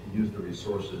wealthy to use the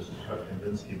resources to try to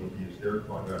convince people to use their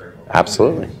quadratic voting?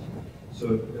 Absolutely.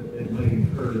 So it might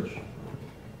encourage,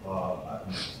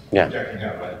 projecting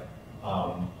out, right?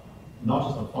 Not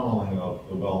just the funneling of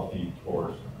the wealthy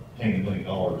towards paying $1 million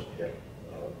to get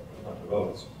a bunch of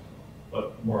votes,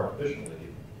 but more efficiently,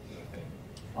 I think,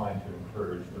 trying to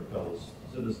encourage their fellow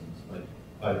citizens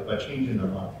by changing their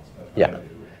minds.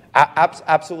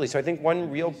 Absolutely. So I think one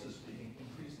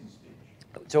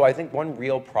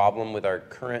real problem with our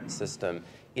current system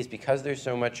is because there's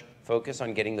so much focus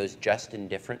on getting those just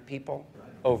indifferent people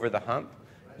over the hump,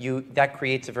 that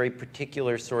creates a very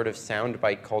particular sort of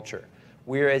soundbite culture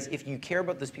Whereas if you care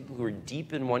about those people who are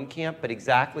deep in one camp, but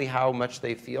exactly how much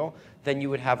they feel, then you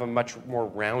would have a much more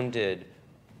rounded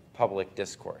public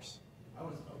discourse.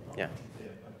 Yeah.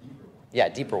 Yeah,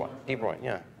 deeper one,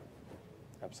 yeah.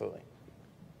 Absolutely.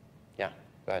 Yeah,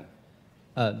 go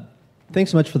ahead.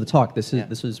 Thanks so much for the talk. This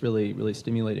was really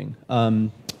stimulating.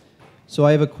 So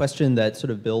I have a question that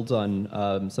sort of builds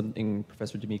on something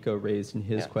Professor D'Amico raised in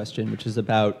his question, which is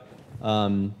about.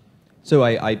 So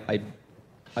I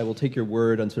will take your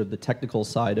word on sort of the technical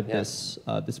side of this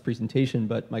presentation,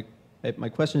 but my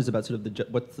question is about sort of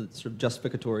what's the sort of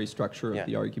justificatory structure of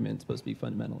the argument supposed to be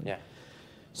fundamentally. Yeah.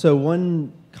 So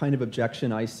one kind of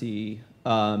objection I see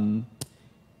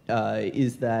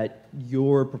is that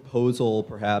your proposal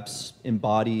perhaps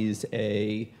embodies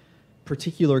a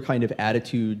particular kind of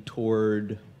attitude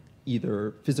toward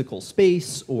either physical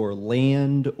space or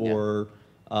land or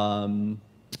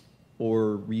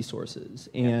resources.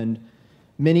 And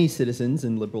many citizens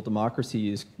in liberal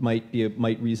democracies might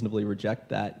reasonably reject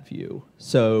that view.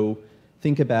 So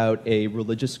think about a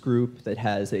religious group that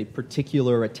has a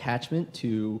particular attachment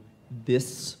to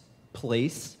this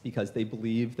place because they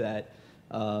believe that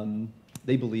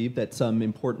some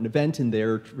important event in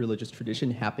their religious tradition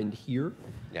happened here.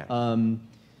 Yeah.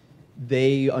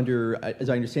 As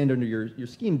I understand, under your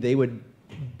scheme,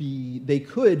 they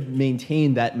could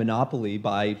maintain that monopoly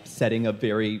by setting a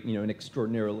very, an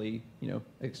extraordinarily, a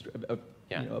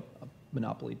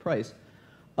monopoly price.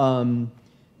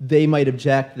 They might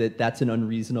object that that's an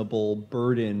unreasonable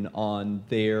burden on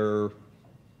their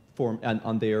form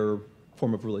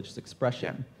of religious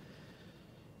expression. Yeah.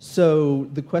 So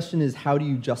the question is, how do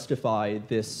you justify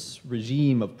this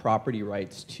regime of property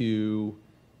rights to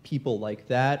people like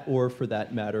that, or for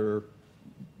that matter,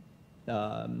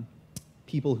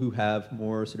 people who have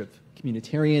more sort of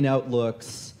communitarian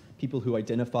outlooks, people who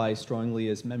identify strongly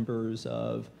as members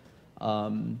of,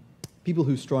 people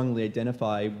who strongly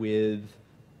identify with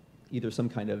either some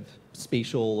kind of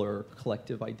spatial or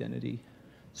collective identity?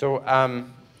 So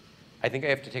I think I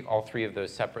have to take all three of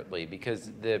those separately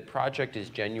because the project is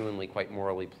genuinely quite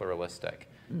morally pluralistic.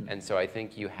 And so I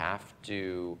think you have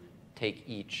to take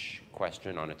each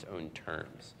question on its own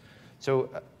terms. So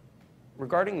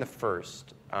regarding the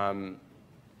first, I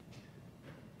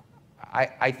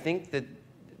think that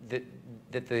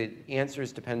the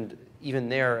answers depend even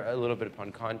there a little bit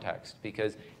upon context,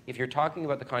 because if you're talking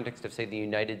about the context of, say, the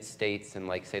United States and,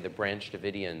 like, say, the Branch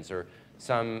Davidians or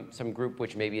some group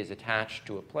which maybe is attached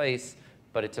to a place,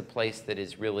 but it's a place that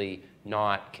is really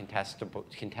not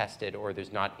contested, or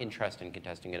there's not interest in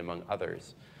contesting it among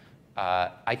others,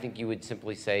 I think you would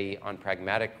simply say on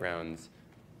pragmatic grounds,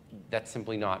 that's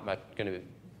simply not going to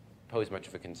pose much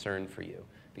of a concern for you,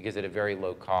 because at a very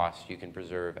low cost, you can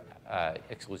preserve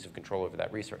exclusive control over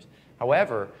that resource.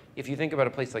 However, if you think about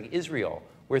a place like Israel,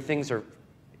 where things are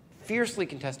fiercely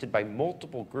contested by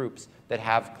multiple groups that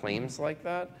have claims like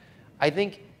that, I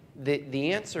think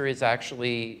the answer is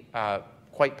actually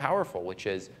quite powerful, which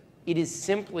is it is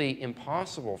simply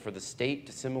impossible for the state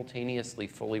to simultaneously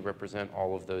fully represent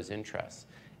all of those interests.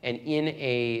 And in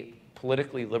a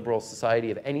politically liberal society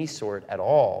of any sort at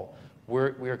all,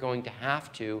 we're going to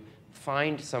have to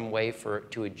find some way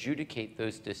to adjudicate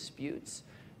those disputes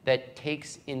that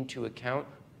takes into account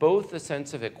both a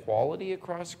sense of equality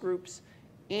across groups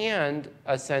and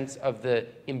a sense of the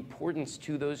importance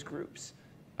to those groups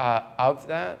of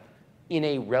that in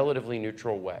a relatively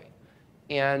neutral way.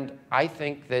 And I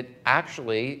think that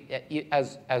actually,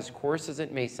 as coarse as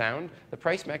it may sound, the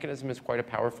price mechanism is quite a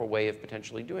powerful way of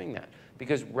potentially doing that.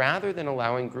 Because rather than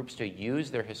allowing groups to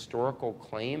use their historical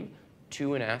claim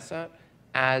to an asset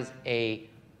as a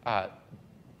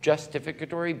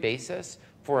justificatory basis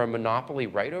for a monopoly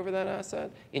right over that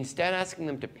asset, instead asking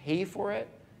them to pay for it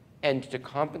and to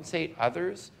compensate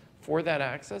others for that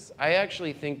access, I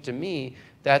actually think, to me,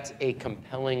 that's a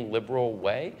compelling liberal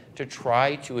way to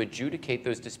try to adjudicate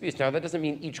those disputes. Now, that doesn't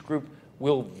mean each group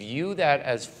will view that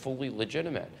as fully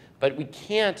legitimate, but we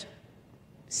can't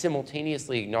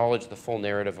simultaneously acknowledge the full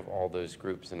narrative of all those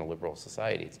groups in a liberal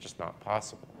society. It's just not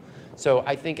possible. So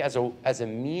I think as a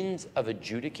means of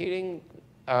adjudicating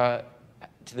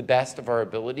to the best of our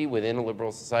ability within a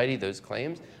liberal society those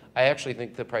claims, I actually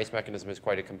think the price mechanism is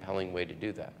quite a compelling way to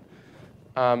do that.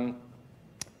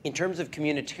 In terms of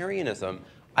communitarianism,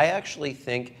 I actually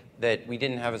think that we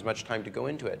didn't have as much time to go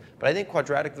into it. But I think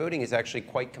quadratic voting is actually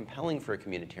quite compelling for a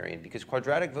communitarian, because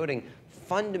quadratic voting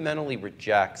fundamentally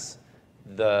rejects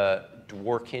the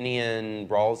Dworkinian,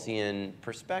 Rawlsian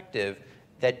perspective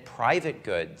that private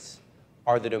goods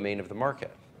are the domain of the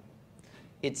market.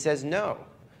 It says, no,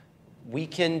 we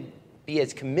can be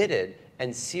as committed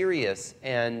and serious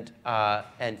and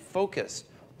focused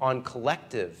on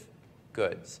collective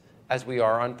goods as we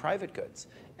are on private goods.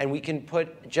 And we can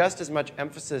put just as much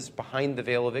emphasis behind the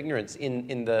veil of ignorance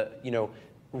in the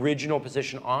original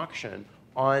position auction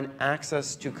on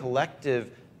access to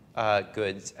collective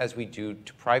goods as we do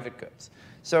to private goods.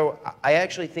 So I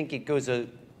actually think it goes a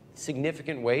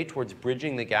significant way towards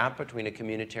bridging the gap between a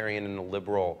communitarian and a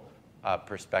liberal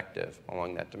perspective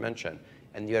along that dimension.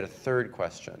 And you had a third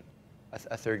question,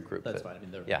 a third group. That's fine. I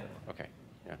mean, yeah. Okay.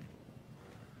 Yeah.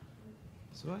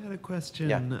 So I had a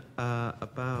question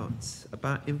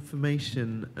about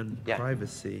information and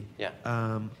privacy. Yeah.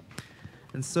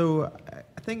 And so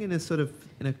I think in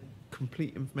a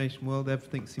complete information world,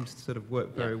 everything seems to sort of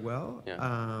work very well.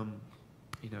 Yeah.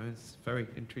 It's a very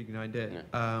intriguing idea.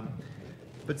 Yeah.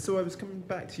 But so I was coming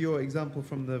back to your example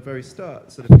from the very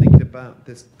start, sort of thinking about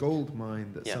this gold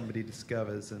mine that somebody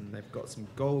discovers, and they've got some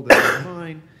gold in the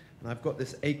mine, and I've got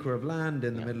this acre of land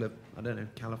in the middle of, I don't know,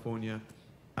 California.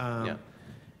 And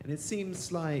it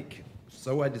seems like,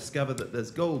 so I discover that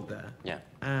there's gold there. Yeah.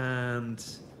 And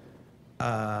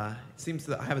it seems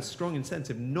that I have a strong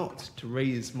incentive not to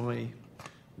raise my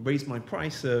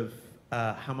price of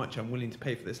how much I'm willing to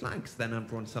pay for this land, because then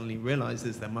everyone suddenly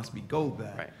realizes there must be gold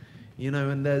there. Right.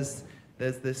 And there's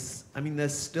this,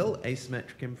 there's still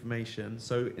asymmetric information.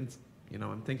 So,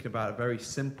 I'm thinking about a very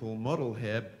simple model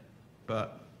here,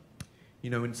 but,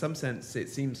 in some sense, it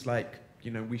seems like,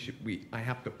 I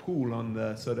have to pool on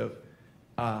the sort of,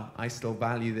 I still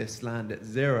value this land at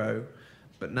 0,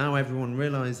 but now everyone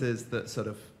realizes that sort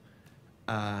of,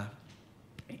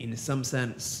 in some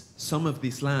sense, some of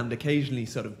this land occasionally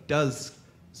sort of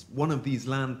one of these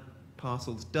land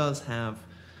parcels does have,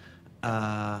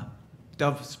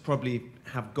 does probably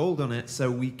have gold on it, so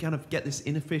we kind of get this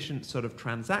inefficient sort of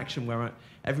transaction where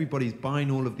everybody's buying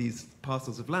all of these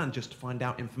parcels of land just to find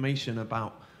out information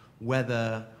about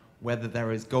whether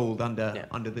there is gold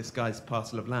under this guy's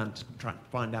parcel of land, to try to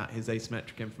find out his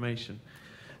asymmetric information.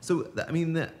 So,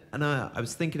 I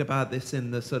was thinking about this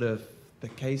in the sort of the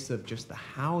case of just the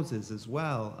houses as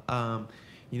well.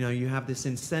 You have this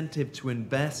incentive to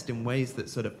invest in ways that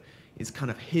sort of is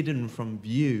kind of hidden from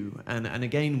view, and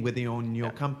again within your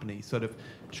company, sort of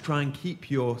to try and keep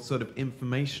your sort of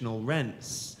informational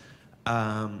rents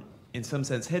in some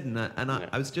sense hidden. And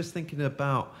I was just thinking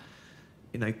about,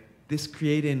 this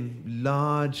creating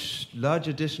large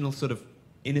additional sort of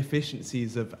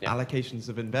inefficiencies of allocations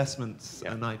of investments,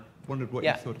 and I wondered what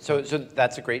you thought of that. So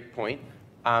that's a great point.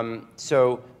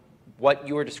 So what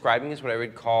you were describing is what I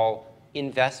would call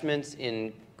investments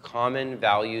in common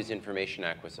values information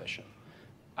acquisition.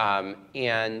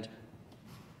 And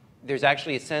there's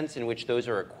actually a sense in which those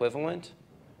are equivalent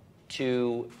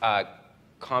to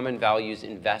common values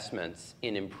investments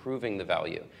in improving the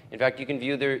value. In fact, you can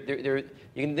view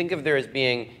you can think of there as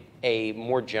being a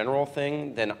more general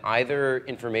thing than either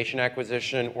information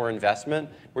acquisition or investment,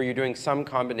 where you're doing some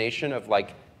combination of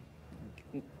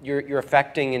you're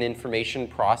affecting an information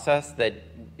process that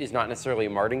is not necessarily a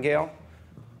martingale,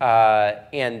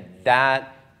 and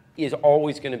that is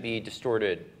always going to be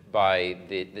distorted by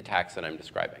the tax that I'm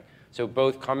describing. So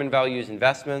both common values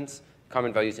investments,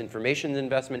 common values information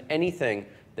investment, anything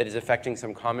that is affecting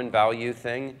some common value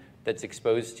thing that's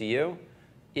exposed to you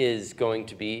is going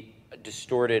to be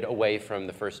distorted away from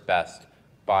the first best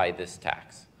by this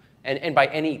tax. And by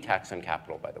any tax on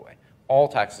capital, by the way. All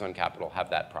taxes on capital have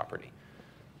that property.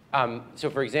 So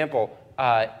for example,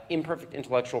 imperfect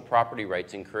intellectual property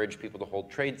rights encourage people to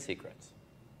hold trade secrets,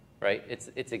 right?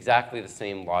 It's exactly the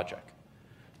same logic.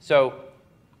 So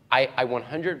I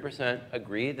 100%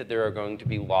 agree that there are going to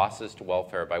be losses to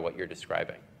welfare by what you're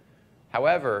describing.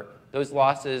 However, those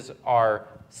losses are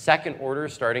second order,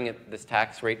 starting at this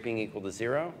tax rate being equal to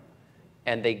 0,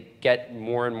 and they get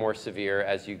more and more severe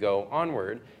as you go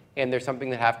onward. And there's something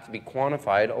that has to be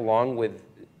quantified along with,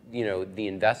 the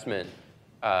investment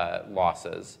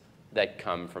losses that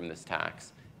come from this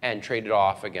tax, and traded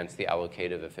off against the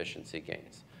allocative efficiency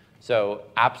gains. So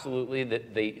absolutely,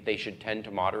 they should tend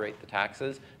to moderate the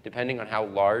taxes. Depending on how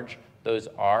large those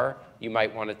are, you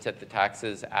might want to set the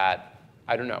taxes at,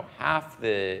 I don't know, half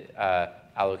the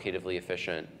allocatively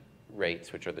efficient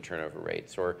rates, which are the turnover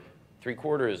rates, or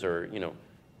 3/4, or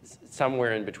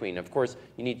somewhere in between. Of course,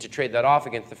 you need to trade that off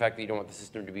against the fact that you don't want the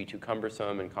system to be too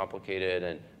cumbersome and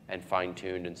complicated and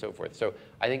fine-tuned and so forth. So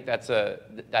I think that's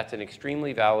an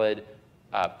extremely valid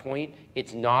point.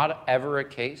 It's not ever a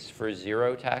case for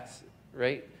 0 tax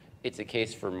rate. It's a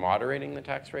case for moderating the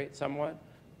tax rate somewhat,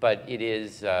 but it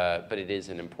is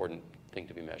an important thing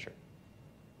to be measured.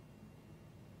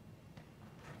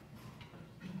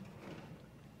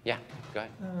 Yeah, go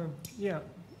ahead.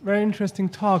 very interesting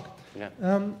talk. Yeah.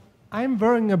 I'm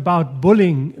worrying about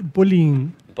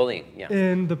bullying Yeah.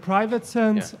 in the private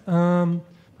sense,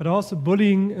 but also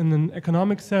bullying in an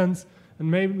economic sense, and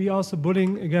maybe also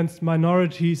bullying against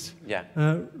minorities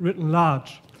written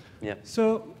large. Yeah.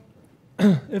 So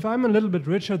if I'm a little bit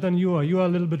richer than you are a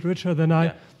little bit richer than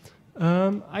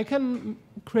I can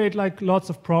create like lots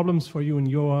of problems for you in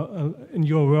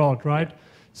your world, right?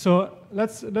 So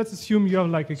let's assume you have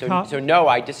like a car. So no,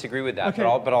 I disagree with that, Okay.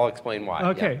 but I'll explain why.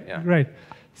 Okay, Yeah. great.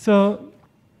 So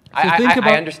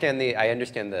I understand the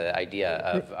idea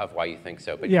of why you think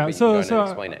so, but you go on and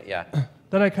explain it. Yeah.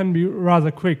 Then I can be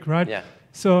rather quick, right? Yeah.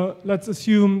 So let's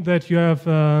assume that you have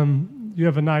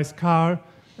a nice car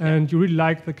and you really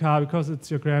like the car because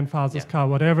it's your grandfather's car,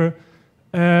 whatever.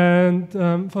 And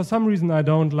for some reason I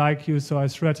don't like you, so I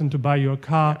threaten to buy your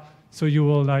car. So you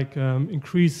will like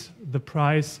increase the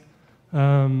price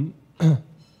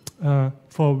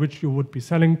for which you would be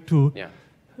selling to. Yeah.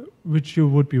 Which you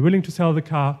would be willing to sell the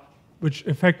car, which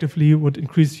effectively would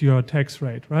increase your tax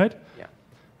rate, right? Yeah.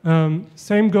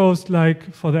 Same goes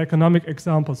like for the economic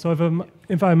example. So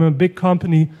if I'm a big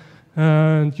company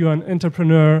and you're an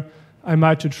entrepreneur, I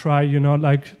might try,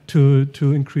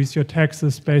 to increase your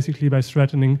taxes basically by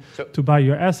threatening to buy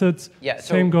your assets. Yeah.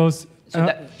 Same goes.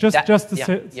 Third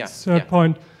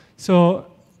point. So.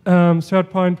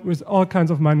 Third point with all kinds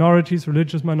of minorities,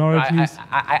 religious minorities.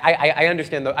 I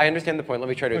understand the point. Let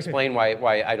me try to explain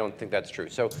why I don't think that's true.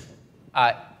 So,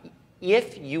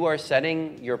 if you are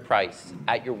setting your price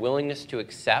at your willingness to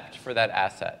accept for that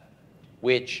asset,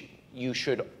 which you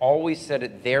should always set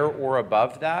it there or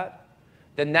above that,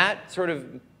 then that sort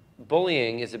of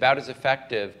bullying is about as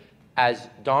effective as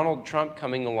Donald Trump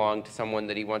coming along to someone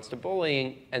that he wants to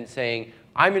bully and saying,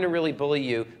 I'm going to really bully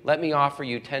you. Let me offer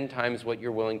you 10 times what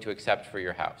you're willing to accept for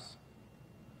your house.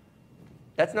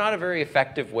 That's not a very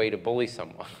effective way to bully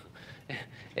someone.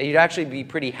 You'd actually be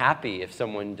pretty happy if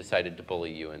someone decided to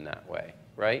bully you in that way,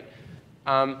 right?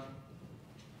 Now,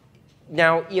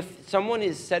 if someone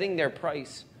is setting their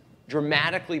price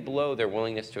dramatically below their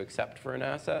willingness to accept for an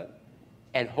asset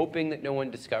and hoping that no one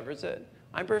discovers it,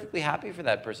 I'm perfectly happy for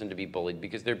that person to be bullied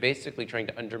because they're basically trying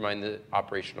to undermine the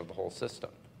operation of the whole system.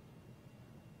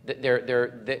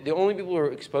 The only people who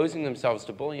are exposing themselves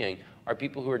to bullying are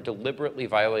people who are deliberately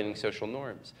violating social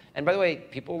norms. And by the way,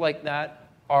 people like that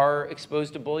are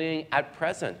exposed to bullying at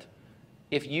present.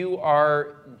 If you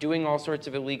are doing all sorts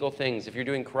of illegal things, if you're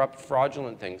doing corrupt,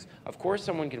 fraudulent things, of course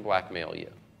someone can blackmail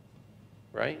you,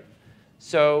 right?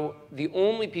 So the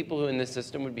only people who in this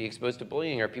system would be exposed to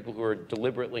bullying are people who are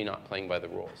deliberately not playing by the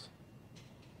rules.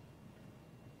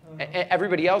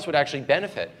 Everybody else would actually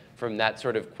benefit from that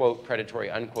sort of, quote,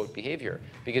 predatory, unquote, behavior,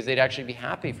 because they'd actually be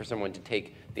happy for someone to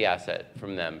take the asset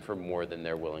from them for more than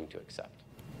they're willing to accept.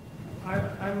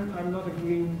 I'm not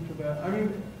agreeing to that. I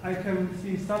mean, I can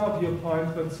see some of your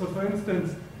points, but so for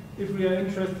instance, if we are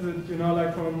interested,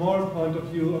 like from a moral point of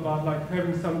view about like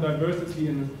having some diversity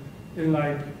in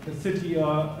like a city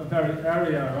or a very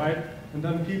area, right? And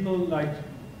then people like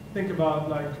think about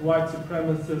like white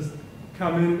supremacists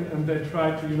come in and they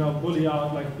try to, bully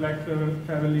out like black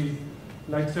families,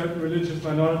 like certain religious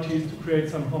minorities to create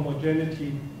some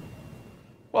homogeneity.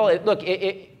 Well,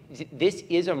 this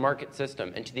is a market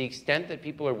system, and to the extent that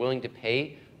people are willing to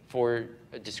pay for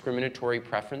discriminatory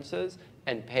preferences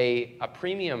and pay a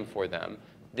premium for them,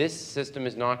 this system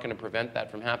is not going to prevent that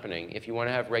from happening. If you want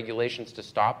to have regulations to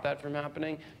stop that from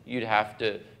happening, you'd have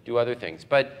to do other things.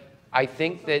 But I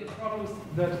think that the problem is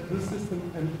that this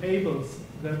system enables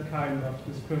that kind of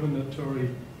discriminatory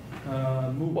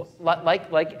moves. Well,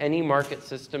 like any market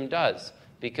system does,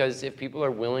 because if people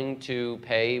are willing to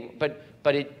pay, but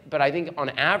I think on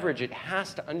average it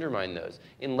has to undermine those,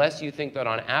 unless you think that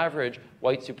on average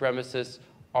white supremacists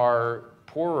are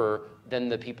poorer than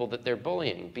the people that they're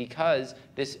bullying, because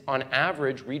this on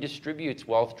average redistributes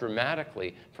wealth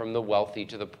dramatically from the wealthy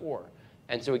to the poor.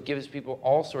 And so it gives people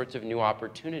all sorts of new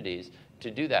opportunities to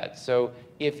do that. So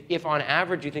if on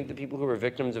average you think the people who are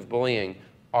victims of bullying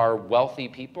are wealthy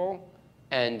people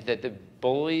and that the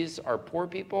bullies are poor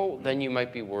people, then you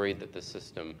might be worried that the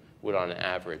system would on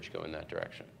average go in that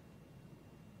direction.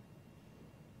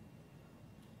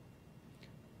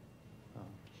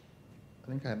 I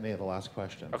think I may have the last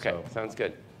question. Okay, sounds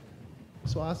good.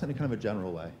 So I'll ask it in kind of a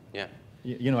general way. Yeah.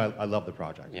 I love the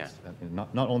project. Yeah.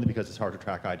 Not only because it's hard to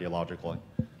track ideologically,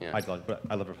 Yeah. but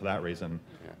I love it for that reason,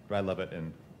 Yeah. but I love it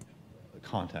in the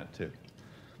content too.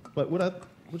 But what I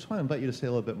just want to invite you to say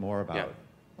a little bit more about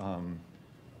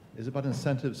is about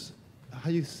incentives, how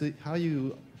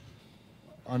you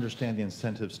understand the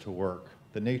incentives to work,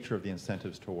 the nature of the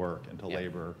incentives to work and to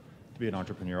labor, to be an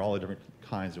entrepreneur, all the different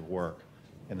kinds of work,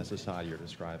 in the society you're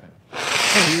describing.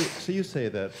 So you say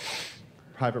that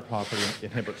private property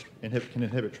can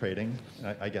inhibit trading.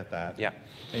 I get that. Yeah.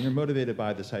 And you're motivated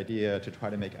by this idea to try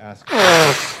to make assets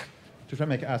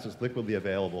liquidly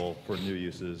available for new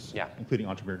uses, including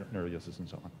entrepreneurial uses and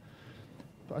so on.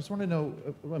 But I just want to know,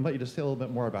 I'd like you to say a little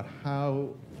bit more about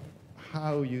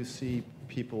how you see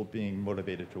people being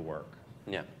motivated to work.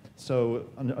 Yeah. So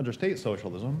under state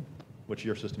socialism, which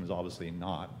your system is obviously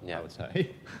not, I would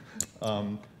say,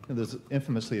 there's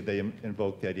infamously they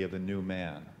invoke the idea of the new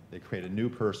man. They create a new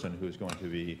person who's going to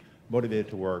be motivated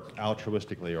to work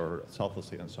altruistically or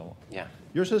selflessly and so on. Yeah.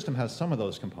 Your system has some of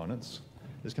those components.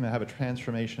 It's going to have a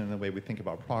transformation in the way we think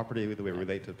about property, the way we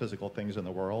relate to physical things in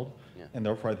the world, and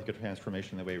therefore I think a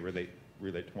transformation in the way we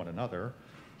relate to one another.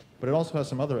 But it also has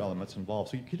some other elements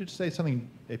involved. So could you just say something,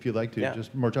 if you'd like to,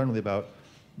 just more generally about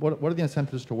what are the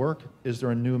incentives to work? Is there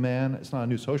a new man? It's not a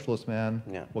new socialist man.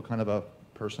 What kind of a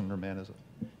person or man is it?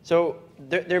 So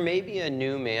there may be a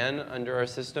new man under our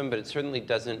system, but it certainly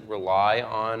doesn't rely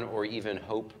on or even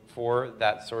hope for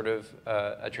that sort of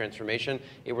a transformation.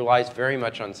 It relies very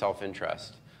much on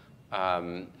self-interest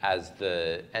as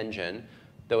the engine,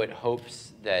 though it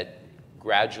hopes that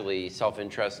gradually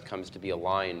self-interest comes to be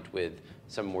aligned with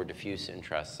some more diffuse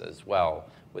interests as well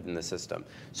within the system.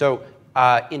 So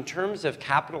in terms of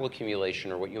capital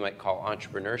accumulation, or what you might call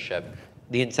entrepreneurship,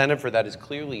 the incentive for that is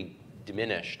clearly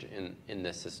diminished in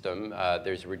this system.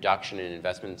 There's a reduction in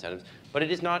investment incentives, but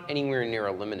it is not anywhere near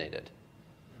eliminated.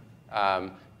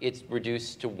 It's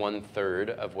reduced to 1/3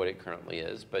 of what it currently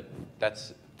is, but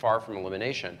that's far from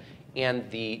elimination. And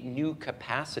the new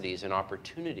capacities and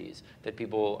opportunities that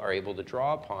people are able to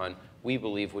draw upon, we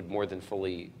believe would more than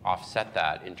fully offset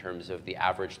that in terms of the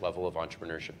average level of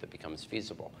entrepreneurship that becomes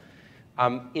feasible.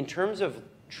 In terms of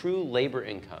true labor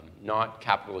income, not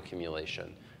capital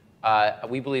accumulation,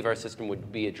 we believe our system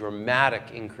would be a dramatic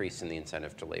increase in the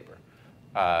incentive to labor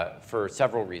for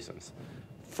several reasons.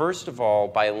 First of all,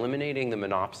 by eliminating the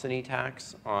monopsony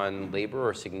tax on labor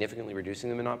or significantly reducing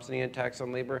the monopsony tax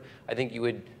on labor, I think you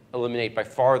would eliminate by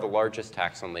far the largest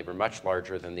tax on labor, much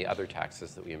larger than the other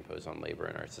taxes that we impose on labor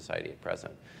in our society at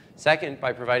present. Second,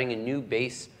 by providing a new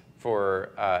base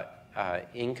for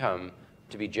income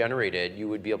to be generated, you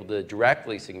would be able to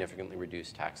directly significantly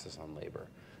reduce taxes on labor.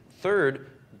 Third,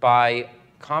 by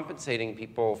compensating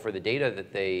people for the data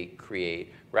that they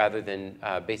create, rather than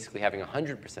basically having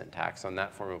 100% tax on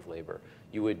that form of labor,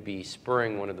 you would be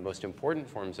spurring one of the most important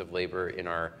forms of labor in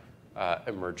our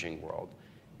emerging world.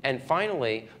 And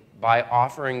finally, by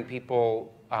offering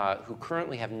people who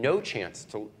currently have no chance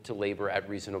to labor at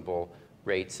reasonable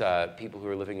rates, people who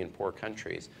are living in poor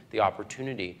countries, the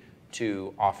opportunity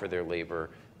to offer their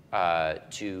labor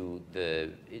to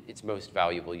its most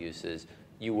valuable uses,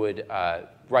 you would,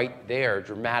 right there,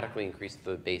 dramatically increase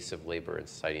the base of labor in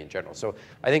society in general. So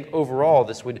I think overall,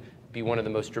 this would be one of the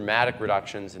most dramatic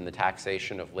reductions in the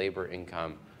taxation of labor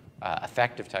income,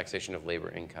 effective taxation of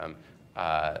labor income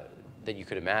that you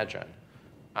could imagine.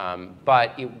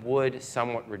 But it would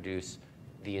somewhat reduce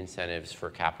the incentives for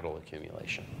capital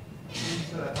accumulation. You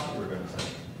said, I thought you were going to say,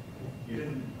 you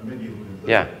didn't, or maybe you wouldn't.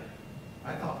 Yeah.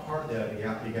 I thought part of the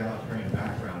egalitarian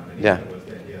background of it was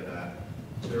the idea that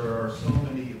there are so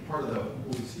many, part of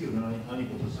what we see in an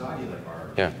unequal society like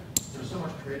ours, there's so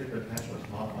much creative potential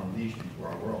that's not unleashed into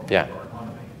our world, into our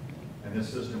economy. And this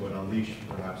system would unleash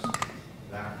perhaps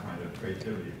that kind of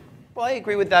creativity. Well, I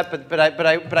agree with that, but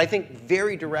I think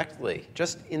very directly,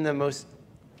 just in the most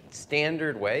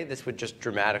standard way, this would just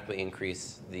dramatically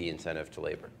increase the incentive to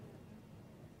labor.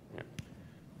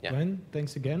 Glenn,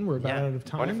 thanks again. We're about out of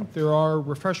time. Wonderful. There are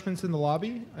refreshments in the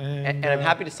lobby. And I'm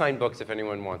happy to sign books if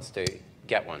anyone wants to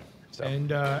get one. So.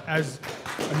 And as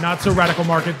a not-so-radical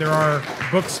market, there are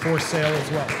books for sale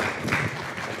as well.